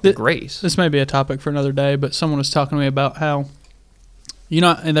about the grace. This may be a topic for another day, but someone was talking to me about how,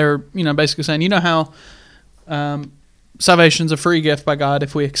 and they're, basically saying, how salvation's a free gift by God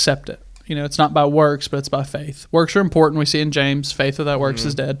if we accept it. You know, it's not by works, but it's by faith. Works are important. We see in James, faith without works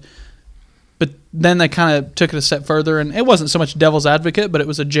is dead. But then they kind of took it a step further, and it wasn't so much devil's advocate, but it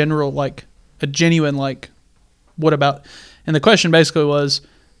was a general, like, a genuine, like, what about? And the question basically was,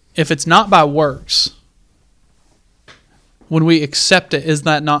 if it's not by works, when we accept it, is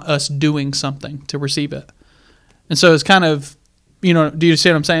that not us doing something to receive it? And so it's kind of, you know, do you see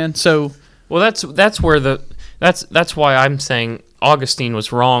what I'm saying? So, well, that's where that's why I'm saying Augustine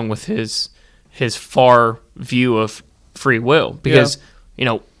was wrong with his far view of free will, because you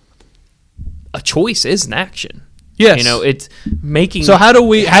know, a choice is an action. yes, You know, it's making. So how do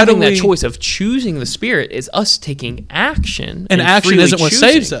we having that choice of choosing the Spirit is us taking action, and action freely isn't what choosing.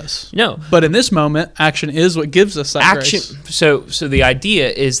 saves us. No, But in this moment, action is what gives us that action. grace. So the idea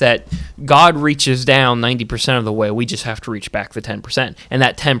is that God reaches down 90% of the way. We just have to reach back the 10%, and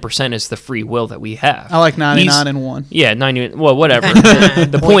that 10% is the free will that we have. I like 99 and 1. Yeah, 90. Well, whatever.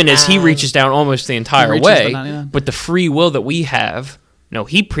 The point is, he reaches down almost the entire reaches the way. 99. But the free will that we have, no,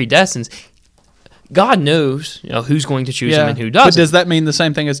 he predestines. God knows, you know, who's going to choose him and who doesn't. But does that mean the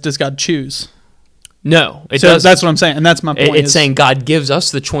same thing as does God choose? No, it So does. that's what I'm saying, and that's my point. It's saying God gives us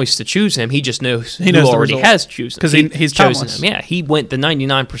the choice to choose him. He just knows He knows who the already result. has chosen 'Cause he's chosen timeless. him. Yeah, he went the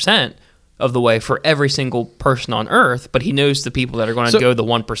 99% of the way for every single person on earth, but he knows the people that are going to go the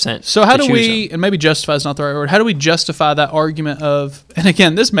 1%. So how to do choose we, him. and maybe justify is not the right word, how do we justify that argument of, and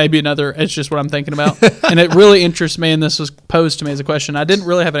again, this may be another, it's just what I'm thinking about, and it really interests me, and this was posed to me as a question. I didn't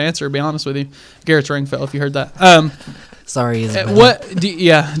really have an answer, to be honest with you. Garrett's ring fell, if you heard that. Sorry,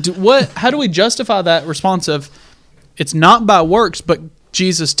 Isabel. How do we justify that response of, it's not by works, but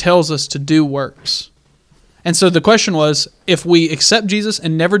Jesus tells us to do works? And so the question was, if we accept Jesus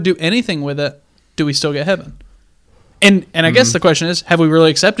and never do anything with it, do we still get heaven? And I guess the question is, have we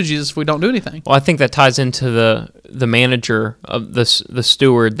really accepted Jesus if we don't do anything? Well, I think that ties into the manager of the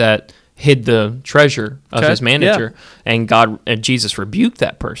steward that hid the treasure of his manager, and Jesus rebuked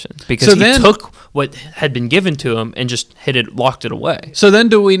that person because he took what had been given to him and just locked it away. So then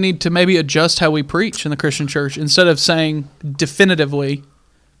do we need to maybe adjust how we preach in the Christian church instead of saying definitively,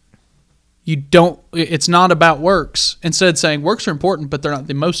 it's not about works, instead saying works are important, but they're not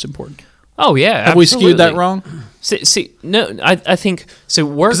the most important? Oh yeah, have we skewed that wrong? See, no, I think so.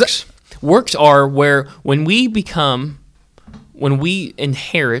 Works are where when we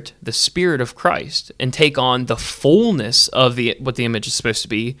inherit the Spirit of Christ and take on the fullness of what the image is supposed to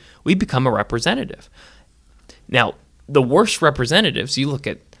be, we become a representative. Now, the worst representatives, you look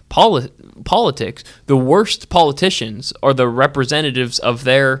at politics, the worst politicians are the representatives of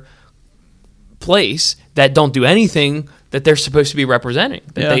their place that don't do anything that they're supposed to be representing.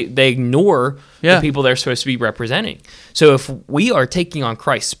 They ignore the people they're supposed to be representing. So if we are taking on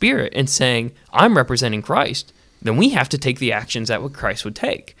Christ's Spirit and saying, I'm representing Christ, then we have to take the actions that what Christ would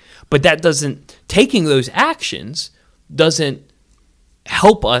take. But taking those actions doesn't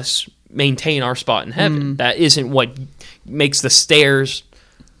help us maintain our spot in heaven. That isn't what makes the stairs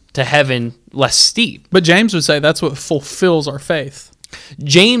to heaven less steep. But James would say that's what fulfills our faith.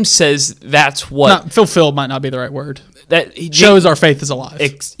 James says that's what... Not fulfilled might not be the right word. That shows our faith is alive.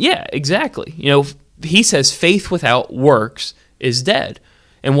 Yeah, exactly. You know, he says faith without works is dead.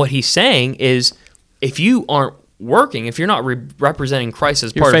 And what he's saying is, if you aren't working, if you're not representing Christ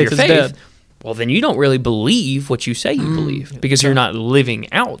as part of your faith, well, then you don't really believe what you say you believe, because you're not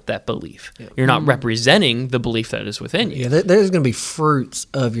living out that belief. You're not representing the belief that is within you. Yeah, there's going to be fruits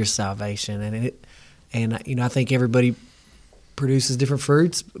of your salvation, and you know, I think everybody produces different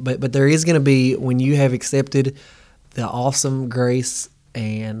fruits, but there is going to be, when you have accepted the awesome grace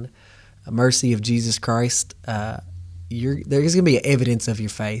and mercy of Jesus Christ, there is going to be evidence of your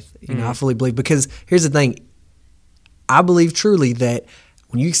faith. You know, I fully believe, because here's the thing. I believe truly that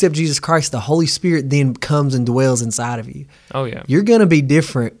when you accept Jesus Christ, the Holy Spirit then comes and dwells inside of you. Oh, yeah. You're going to be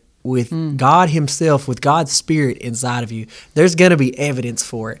different with God Himself, with God's Spirit inside of you. There's going to be evidence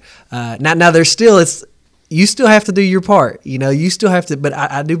for it. Now there's still, you still have to do your part. You know, you still have to, but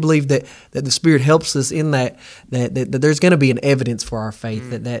I do believe that the Spirit helps us in that there's going to be an evidence for our faith,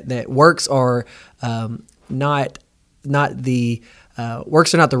 that works are not the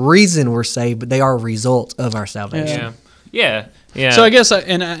works are not the reason we're saved, but they are a result of our salvation. Yeah. So I guess,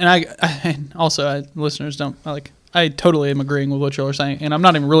 listeners don't like. I totally am agreeing with what y'all are saying, and I'm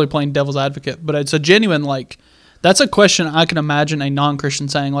not even really playing devil's advocate, but it's a genuine that's a question I can imagine a non-Christian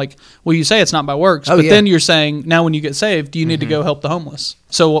saying, like, well, you say it's not by works, then you're saying now when you get saved, you need to go help the homeless.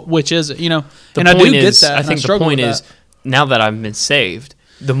 So which is it? You know, I think the point is, now that I've been saved,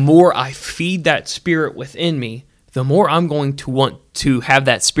 the more I feed that Spirit within me, the more I'm going to want to have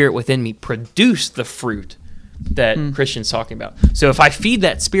that Spirit within me produce the fruit that Christian's talking about. So if I feed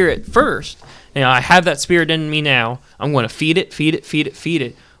that spirit first, I have that spirit in me now, I'm going to feed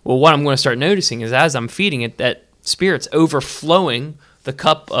it. Well, what I'm going to start noticing is as I'm feeding it, that spirit's overflowing the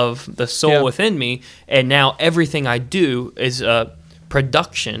cup of the soul within me, and now everything I do is a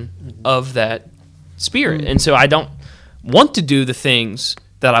production of that spirit. And so I don't want to do the things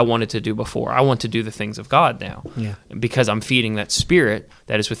that I wanted to do before. I want to do the things of God now, because I'm feeding that spirit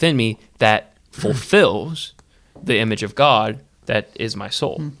that is within me that fulfills the image of God that is my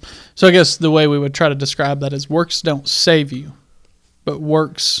soul. So I guess the way we would try to describe that is works don't save you, but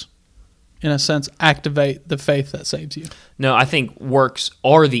works, in a sense, activate the faith that saves you. No, I think works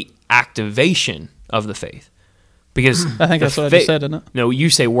are the activation of the faith. Because I think that's what I just said, isn't it? No, you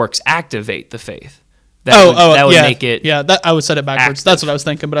say works activate the faith. That would make it I would said it backwards. active. That's what I was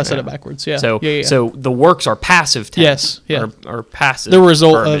thinking, but I said it backwards. Yeah. So yeah. so the works are passive tense. Yes, Or passive. The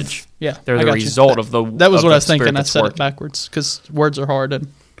result verbiage. of They're I the got you. result of the. That was of what the I was thinking. spirit I that's said working. it backwards because words are hard. And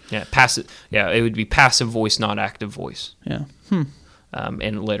passive. Yeah, it would be passive voice, not active voice. yeah.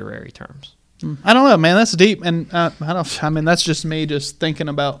 In literary terms. I don't know, man. That's deep, and I mean, that's just me just thinking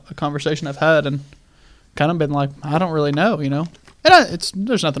about a conversation I've had, and kind of been like, I don't really know, And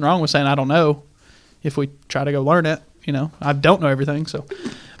there's nothing wrong with saying I don't know if we try to go learn it. I don't know everything, so.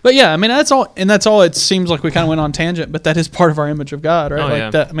 But yeah, I mean, that's all, and that's all. It seems like we kind of went on tangent, but that is part of our image of God, right? Oh, like yeah.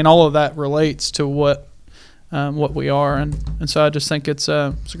 that. I mean, all of that relates to what we are, and so I just think it's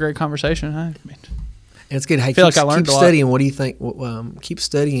a great conversation. I mean, It's good. Hey, I feel like I learned keep a lot. studying. What do you think? Keep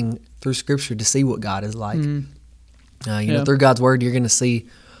studying through Scripture to see what God is like. Through God's Word, you're going to see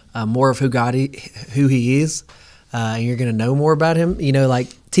more of who He is. You're going to know more about Him. Like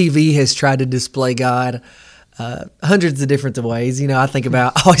TV has tried to display God hundreds of different ways. I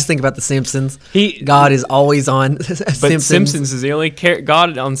always think about The Simpsons. God is always on But Simpsons is the only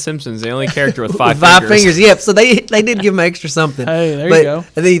God on Simpsons is the only character with five fingers. Yep. So they did give him extra something. Hey, there you go.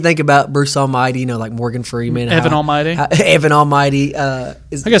 And then you think about Bruce Almighty. Like Morgan Freeman, Evan Almighty. Evan Almighty. I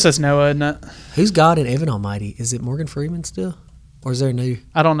guess that's Noah, isn't it? Who's God in Evan Almighty? Is it Morgan Freeman still, or is there a new?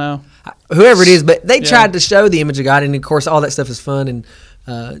 I don't know. Whoever it is, but they tried to show the image of God, and of course, all that stuff is fun and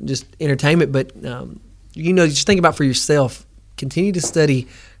just entertainment. But just think about for yourself. Continue to study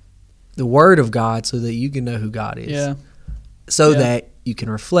the Word of God so that you can know who God is. Yeah. So that you can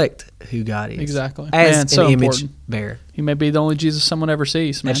reflect who God is. Exactly. As Man, an so image important. bearer. He may be the only Jesus someone ever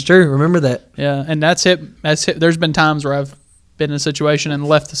sees, man. That's true. Remember that. Yeah, and that's it. There's been times where I've been in a situation and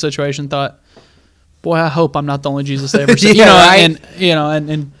left the situation, thought, boy, I hope I'm not the only Jesus they ever see. Right?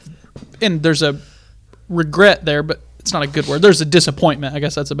 And there's a regret there, but it's not a good word. There's a disappointment. I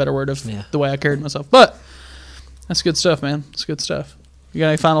guess that's a better word of the way I carried myself. But that's good stuff, man. It's good stuff. You got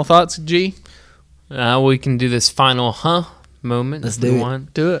any final thoughts, G? We can do this final moment. Let's if we do it.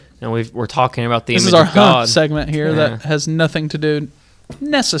 want. Do it. And we're talking about the This image is our of God. segment here that has nothing to do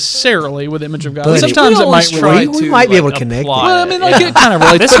necessarily with the image of God. But Sometimes we it always might try relate. we to, might be able to connect apply it. Well, I mean, like it kind of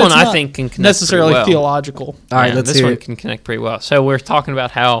relates. This but one it's I not think can connect necessarily pretty well. theological. All right, let's this hear one it. can connect pretty well. So we're talking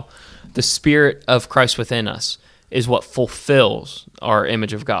about how the Spirit of Christ within us is what fulfills our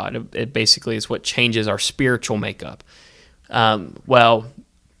image of God. It basically is what changes our spiritual makeup.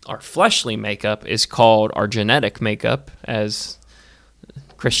 Our fleshly makeup is called our genetic makeup, as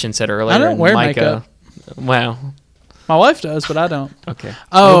Christian said earlier. I don't and wear Micah, makeup. Wow. My wife does, but I don't. Okay.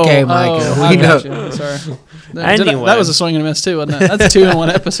 Oh, Okay, Micah, I we got know. you. Sorry. Anyway. That was a swing and a miss too, wasn't it? That's 2 in 1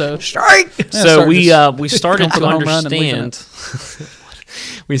 episode. Strike! Yeah, So sorry, we just started going for to the home run and leaving understand.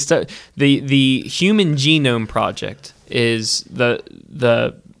 We start the Human Genome Project is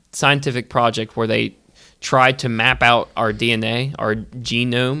the scientific project where they tried to map out our DNA, our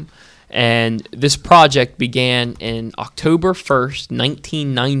genome, and this project began in October 1st,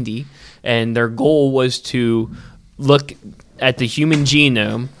 1990, and their goal was to look at the human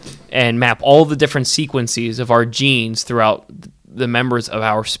genome and map all the different sequences of our genes throughout the members of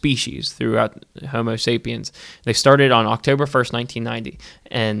our species, throughout Homo sapiens. They started on October 1st, 1990.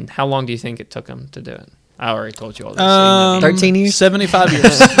 And how long do you think it took them to do it? I already told you all this. so you know the 13 years? 75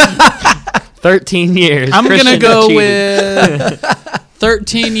 years. 13 years. I'm going to Christian go cheated. with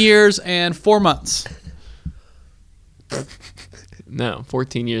 13 years and 4 months. No,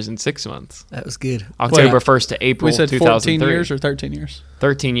 14 years and 6 months. That was good. October Wait, 1st to April We said 2003. 14 years or 13 years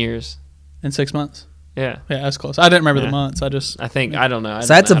 13 years. and 6 months. Yeah. Yeah, that's close. I didn't remember Yeah. the months. I just I think, I don't know. So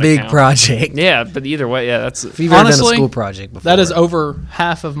that's a big project. project. Yeah, but either way, yeah, that's... If you've ever done a Honestly, school project before. that is over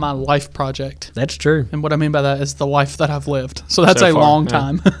half of my life project. That's true. And what I mean by that is the life that I've lived. So that's So a far, long yeah.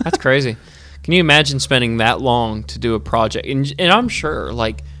 time. That's crazy. Can you imagine spending that long to do a project? And I'm sure,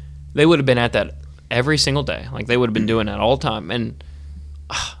 like, they would have been at that every single day. Like, they would have been doing that all the time. And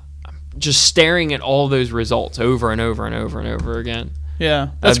just staring at all those results over and over and over and over again. Yeah,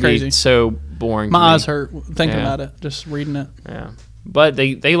 that's That'd be crazy. so boring. to My me. eyes hurt thinking Yeah. about it, just reading it. Yeah. But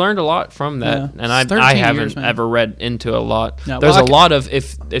they learned a lot from that, Yeah. and It's 13 I years, haven't man. ever read into a lot. Yeah, There's well, a lot of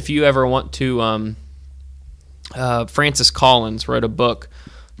if you ever want to, Francis Collins wrote a book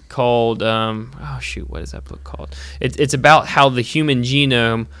called what is that book called? It's about how the human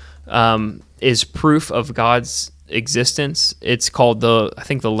genome is proof of God's existence. It's called the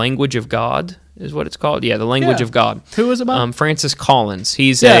Language of God is what it's called. Yeah, the Language Yeah. of God. Who was it about? Francis Collins.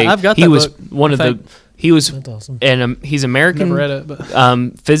 He's I've got he that was book, one I of the think. he was That's awesome. and he's American. Never read it, but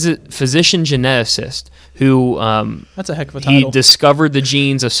Physician geneticist who that's a heck of a he title. discovered the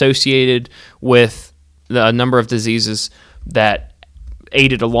genes associated with a number of diseases that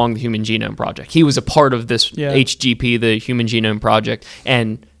aided along the Human Genome Project. He was a part of this HGP, the Human Genome Project,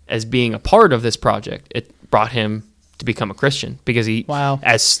 and as being a part of this project, it brought him to become a Christian because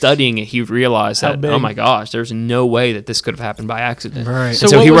as studying it, he realized How that, big. oh my gosh, there's no way that this could have happened by accident. Right. And So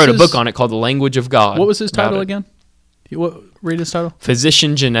so what he was wrote a his- book on it called The Language of God. What was his about title it. again? Read his title.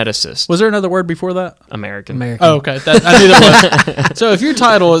 Physician geneticist. Was there another word before that? American. Oh, okay. I knew that was. So if your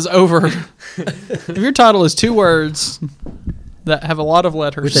title is if your title is 2 words that have a lot of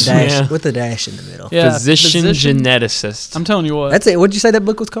letters, With a dash, Yeah. with a dash in the middle. yeah, Physician geneticist. I'm telling you what. That's it. What'd you say that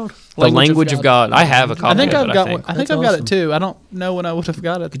book was called? The Language of God. I have a copy I think of I've it, got I one. think. I think That's I've got awesome. it too. I don't know when I would have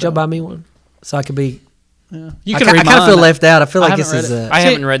got it. Could y'all buy me one so I could be? Yeah. You I can kind read of feel mine. left out. I feel I like haven't this read is. it. I See,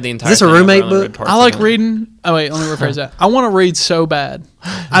 haven't read the entire this a thing. I've roommate only read book? parts I of like it. reading. Oh wait, let me rephrase that. I want to read so bad.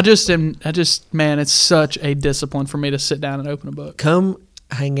 Man, it's such a discipline for me to sit down and open a book. Come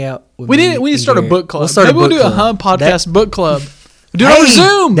hang out with We me. need to and start a Garrett. book club. We'll start Maybe a book we'll do a club. podcast book club. Do it Hey, over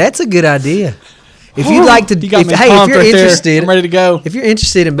Zoom. That's a good idea. If you'd like to, You got me if pumped you're right there. interested, I'm ready to go. if you're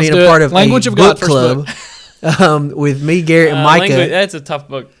interested in being Let's do a part it. of Language a of God, book first club with me, Garrett, and Micah, That's a tough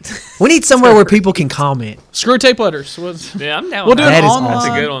book. we need somewhere where people can comment. Screw tape letters. Yeah, I'm down We'll with do that. it That is online. awesome.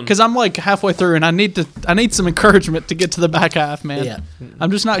 That's a good one. Because I'm like halfway through, and I need some encouragement to get to the back half, man. Yeah.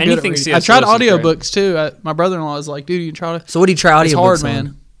 I'm just not good at Anything reading. C.S. I tried Lewis is great. audiobooks too. My brother-in-law was like, "Dude, you try to." So what do you try It's audiobooks hard,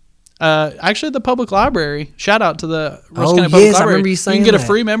 on? man. Actually, the public library. Shout out to the Russell Oh, County Public yes, I Library. remember you You saying can get a that.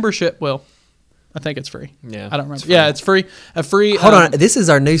 free membership. Well, I think it's free. Yeah, I don't remember. it's free. Yeah, it's free. A free. Hold on, this is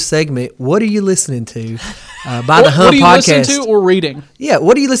our new segment. What are you listening to? By the What Hunt are you podcast. listening to or reading? Yeah,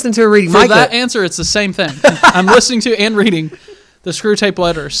 what are you listening to or reading? For Micah, that answer, it's the same thing. I'm listening to and reading the Screw Tape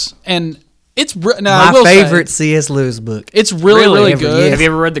Letters, and it's now, I my will say, favorite C.S. Lewis book. It's really Ever, good. yes. Have you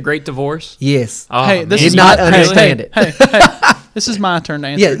ever read The Great Divorce? Yes. Oh, Hey, this man. is Did not my, understand hey, it. Hey, this is my turn to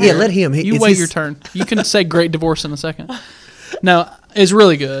answer. Yeah, let him. You It's wait his- your turn. You can say Great Divorce in a second. No, it's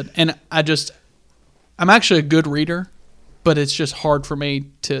really good, and I'm actually a good reader, but it's just hard for me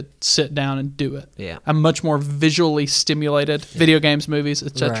to sit down and do it. Yeah. I'm much more visually stimulated. Video games, movies,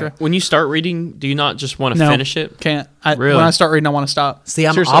 etc. Right. When you start reading, do you not just want to No, finish it? Can't. Really? When I start reading, I want to stop. See,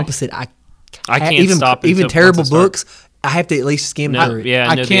 I'm Seriously. opposite. I can't even stop even until- terrible once I start. books. I have to at least skim No, through it. yeah,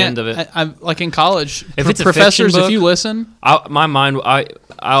 I know can't. the end of it. I'm like in college. If it's a professors, fiction if book- you listen, My mind,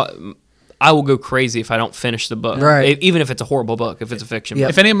 I will go crazy if I don't finish the book. Right. Even if it's a horrible book, if it's a fiction Yep. book.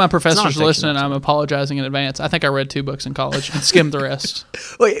 if any of my professors are nonfiction, listening, that's I'm apologizing in advance. I think I read 2 books in college and skimmed the rest.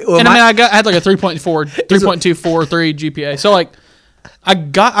 Wait, well, And I mean, I had like a 3.243 GPA. So like,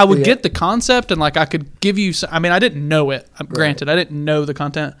 I would get the concept and like I could give you. I mean, I didn't know it. Granted, I didn't know the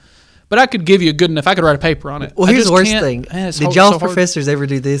content, but I could give you a good enough. I could write a paper on it. well, I here's just the worst can't- thing. Man, it's Did so y'all's hard. professors ever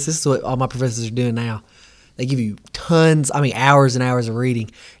do this? This is what all my professors are doing now. They give you hours and hours of reading,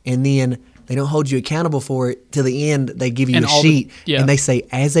 and then they don't hold you accountable for it till the end. They give you And a all the- sheet, yeah. and they say,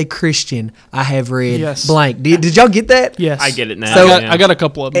 "As a Christian, I have read Yes. blank." Did y'all get that? Yes, I get it now. So- I got a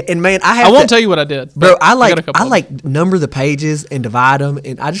couple of them. And man, I have. I won't to, tell you what I did, bro. but I got a couple of them. like number the pages and divide them,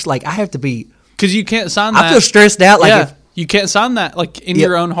 and I just like I have to be. because you can't sign that. I feel stressed out. Like yeah, if, you can't sign that like in Yeah.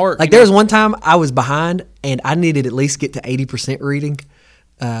 your own heart. Like you there know? was one time I was behind and I needed at least get to 80% reading.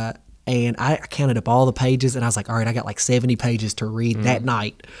 And I counted up all the pages and I was like, all right, I got like 70 pages to read that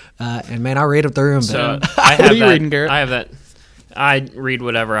night. And man, I read them through them. So But I have What are you that, reading, Garrett? I have that. I read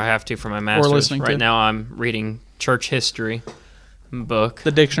whatever I have to for my master's. listening right to. now, I'm reading church history book.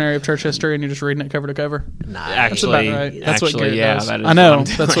 the dictionary of church history, and you're just reading it cover to cover. Actually, about right. That's what actually, Garrett yeah, does. that is I know. what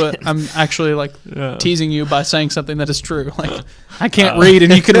I'm That's doing. what I'm actually like teasing you by saying something that is true. Like I can't read,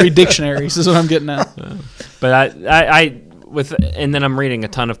 and you can read dictionaries. Is what I'm getting at. But and then I'm reading a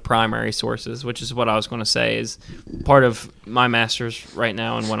ton of primary sources, which is what I was going to say is part of my master's right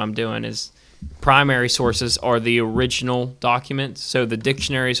now, and what I'm doing is primary sources are the original documents. So the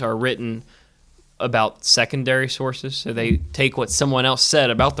dictionaries are written about secondary sources. So they take what someone else said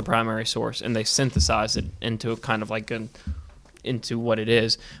about the primary source and they synthesize it into a kind of like into what it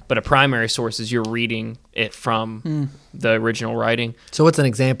is. But a primary source is you're reading it from the original writing. So what's an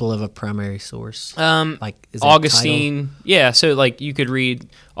example of a primary source? Like is it a Augustine, yeah. So like you could read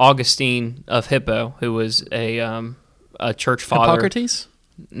Augustine of Hippo, who was a church father. Hippocrates?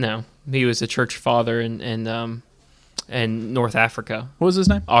 No, he was a church father in North Africa. What was his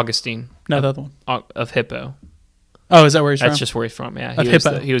name? Augustine No, the other one. of Hippo. Oh, is that where he's That's from? just where he's from. Yeah, Of he was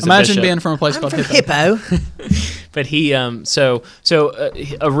Hippo. he was a Imagine bishop. being from a place title? called I'm from Hippo. Hippo. But he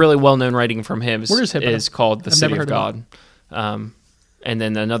a really well known writing from him Where is Hippo? is called The I've City never of heard God. And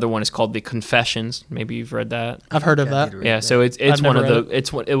then another one is called The Confessions. Maybe you've read that. I've heard of Yeah, I that. did read Yeah, that. so it's I've one never of read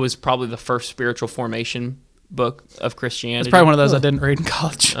the it was probably the first spiritual formation book of Christianity. It's probably one of those I didn't read in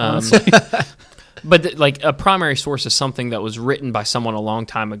college, honestly. But like a primary source is something that was written by someone a long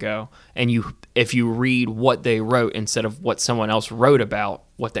time ago, and if you read what they wrote instead of what someone else wrote about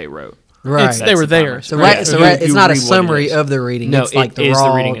what they wrote. Right. They were the there. primary So, source. right, Yeah, so you- right, it's you not a read what it summary is. of the reading. No, it's like it the is raw,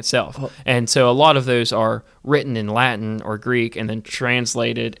 the reading itself. And so a lot of those are written in Latin or Greek and then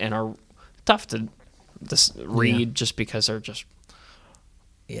translated and are tough to read just because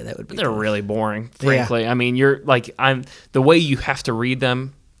Yeah, that would be. they're tough. really boring, frankly. I mean, the way you have to read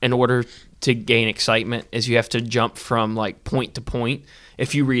them in order to gain excitement is you have to jump from like point to point.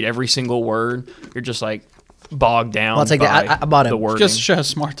 If you read every single word, you're just like bogged down. Well, I'll take by that. I bought the a- wording. Just to show how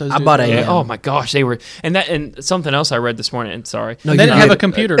smart those I dudes bought were. a- Yeah, oh my gosh, they were, and something else I read this morning. And sorry, No, And they you're didn't have a good.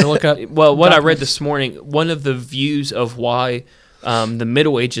 computer to look up. well, what I read documents. this morning, one of the views of why the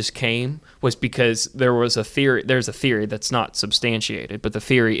Middle Ages came was because there's a theory that's not substantiated, but the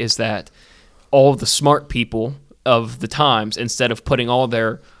theory is that all the smart people of the times, instead of putting all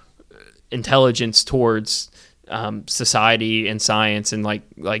their intelligence towards society and science and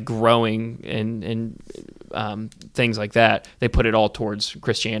like growing and things like that, they put it all towards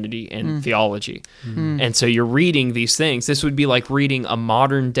Christianity and theology. And so you're reading these things. This would be like reading a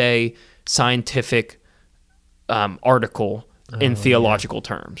modern day scientific article in theological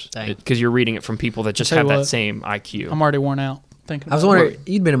terms, Dang. because you're reading it from people that just tell have you that what, same IQ. I'm already worn out thinking I was about it. wondering,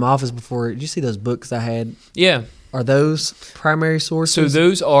 you'd been in my office before. Did you see those books I had? Yeah. Are those primary So sources?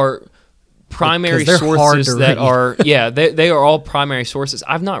 those are primary Because they're hard sources to that read. are they are all primary sources.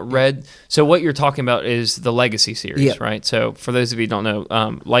 I've not read. So what you're talking about is the Legacy series, Yeah. right? So for those of you who don't know,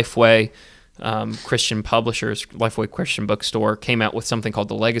 Lifeway Christian Publishers, Lifeway Christian Bookstore came out with something called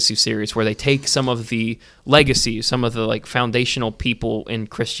the Legacy series, where they take some of the legacies, some of the like foundational people in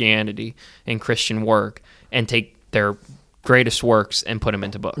Christianity and Christian work, and take their greatest works and put them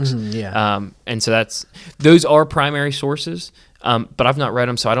into books. yeah. And so those are primary sources, but I've not read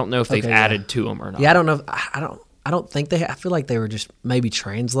them, so I don't know if they've Okay, yeah. added to them or not. Yeah, I don't know. I don't think they. I feel like they were just maybe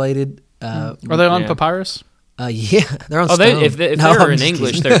translated. Are they on Yeah. papyrus? Yeah, they're on. Oh, stone. if No, they're I'm in just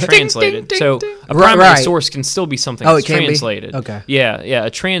English, kidding. they're translated. So a Right, primary right. source can still be something Oh, that's it can be? translated. Okay. Yeah. A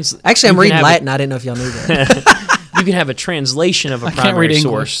Actually, I'm you can reading have Latin. I didn't know if y'all knew that. You can have a translation of a I can't primary read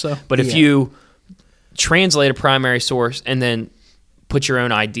source, English, so. but if Yeah. you translate a primary source and then put your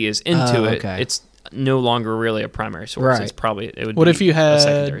own ideas into it, okay. it's no longer really a primary source. Right. It's probably it would. What be if you a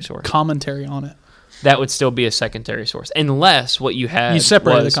secondary had source? commentary on it? That would still be a secondary source, unless what you had You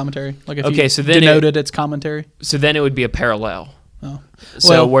separated was, the commentary. Like if Okay, you so then denoted its commentary. So then it would be a parallel. Oh. So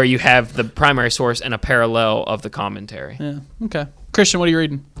Well- where you have the primary source and a parallel of the commentary. Yeah. Okay. Christian, what are you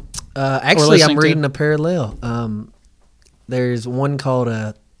reading? Actually, listening I'm to. reading a parallel. There's one called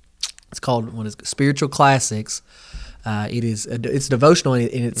Spiritual Classics. It's devotional and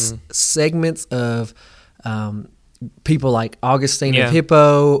it's segments of people like Augustine Yeah. of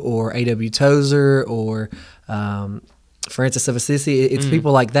Hippo or A.W. Tozer or Francis of Assisi. It's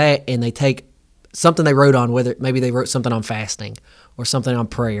people like that, and they take something they wrote on, whether maybe they wrote something on fasting or something on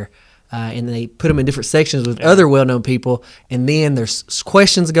prayer. And they put them in different sections with other well-known people, and then there's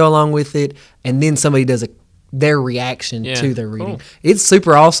questions that go along with it, and then somebody does their reaction Yeah, to their reading. cool. It's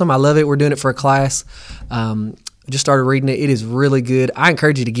super awesome. I love it. We're doing it for a class. Just started reading it. It is really good. I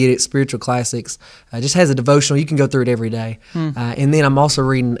encourage you to get it. Spiritual Classics. Just has a devotional. You can go through it every day. And then I'm also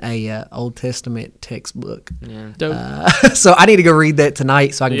reading a Old Testament textbook. Dope. So I need to go read that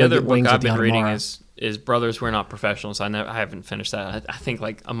tonight so I can The go other get book wings I've with been y'all reading tomorrow. is Brothers We're Not Professionals. I haven't finished that. I think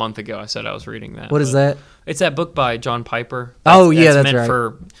like a month ago I said I was reading that. What is but that? It's that book by John Piper. Oh, yeah, that's meant right.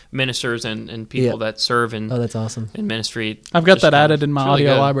 for ministers and people Yeah. that serve in Oh, that's awesome. ministry. I've got Just that kind of- added in my it's really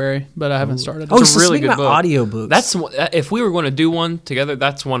audio good. library, but I haven't started. Oh, it. It's a so really speaking good about book. audiobooks. That's if we were going to do one together,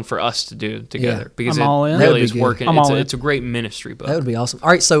 that's one for us to do together Yeah. because I'm it all in. That would really be is good. working. I'm all in. It's a great ministry book. that would be awesome. All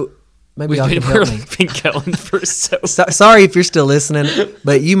right, so maybe We've y'all been can help really me. been going for Sorry if you're still listening,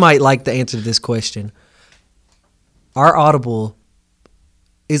 but you might like the answer to this question.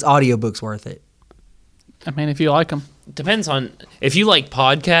 Is audiobooks worth it? I mean, if you like them, Depends on if you like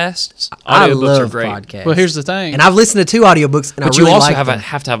podcasts. I Audiobooks love are great. podcasts. Well, here's the thing. and I've listened to 2 audiobooks, and But I you really also like have them.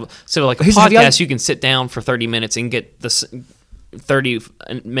 have to have so like a Here's- have you podcast. got- You can sit down for 30 minutes and get the 30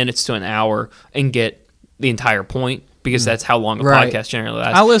 minutes to an hour and get the entire point because that's how long a Right. podcast generally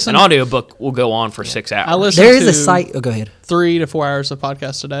lasts. I listen- An audiobook will go on for 6 hours. I listen There to is a site. Oh, go ahead. 3 to 4 hours of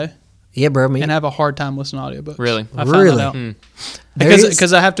podcasts a day Yeah, bro. Me. and have a hard time listening to audiobooks. Really? I found Really? that out. There Because is-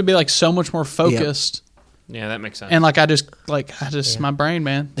 because I have to be like so much more focused Yeah, that makes sense. and like I just my brain,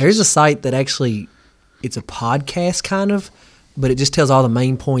 man. There's a site that actually, it's a podcast kind of, but it just tells all the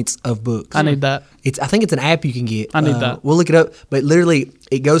main points of books. I need that. I think it's an app you can get. I need that. We'll look it up, but literally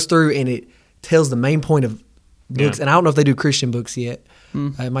it goes through and it tells the main point of books. Yeah. And I don't know if they do Christian books yet.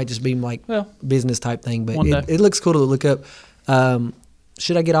 It might just be like Well, business type thing, but one day. it looks cool to look up.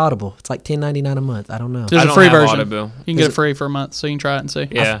 Should I get Audible? It's like $10.99 a month. I don't know. There's I a don't free have version. Audible. You can get it free for a month, so you can try it and see.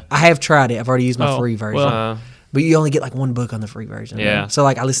 yeah. I have tried it. I've already used my Oh, free version. well. But you only get like 1 book on the free version. Yeah. So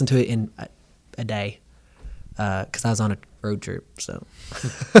like I listened to it in a day because I was on a road trip. So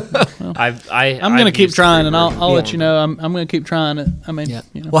I'm gonna keep trying, and I'll let you know. I'm gonna keep trying it. I mean, yeah.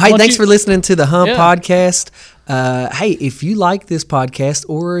 you know. Well, hey, Once thanks you- for listening to the Hum Yeah. podcast. Hey, if you like this podcast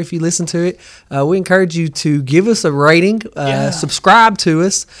or if you listen to it, we encourage you to give us a rating, subscribe to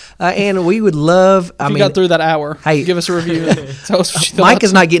us, and we would love. If you got through that hour, Hey. give us a review. And tell us what you thought. Mike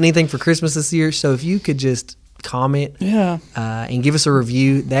is not getting anything for Christmas this year, so if you could just comment Yeah, and give us a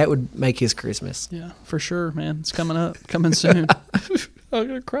review, that would make his Christmas. yeah, for sure, man. It's coming up, coming soon. I'm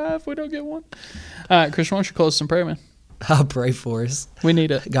gonna cry if we don't get one. All right, Christian, why don't you close some prayer, man? I'll pray for us. We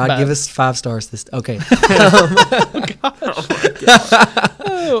need it. God, bad. give us 5 stars this. Okay.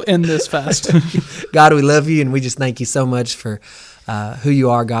 Oh, end this fast. God, we love you, and we just thank you so much for who you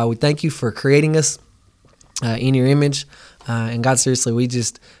are, God. We thank you for creating us in your image. And God, seriously, we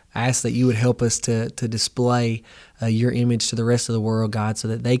just ask that you would help us to display your image to the rest of the world, God, so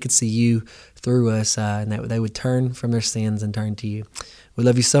that they could see you through us and that they would turn from their sins and turn to you. We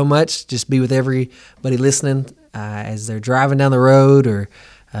love you so much. Just be with everybody listening as they're driving down the road or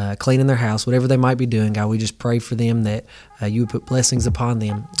cleaning their house, whatever they might be doing. God, we just pray for them that you would put blessings upon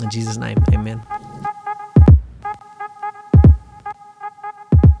them. In Jesus' name, amen.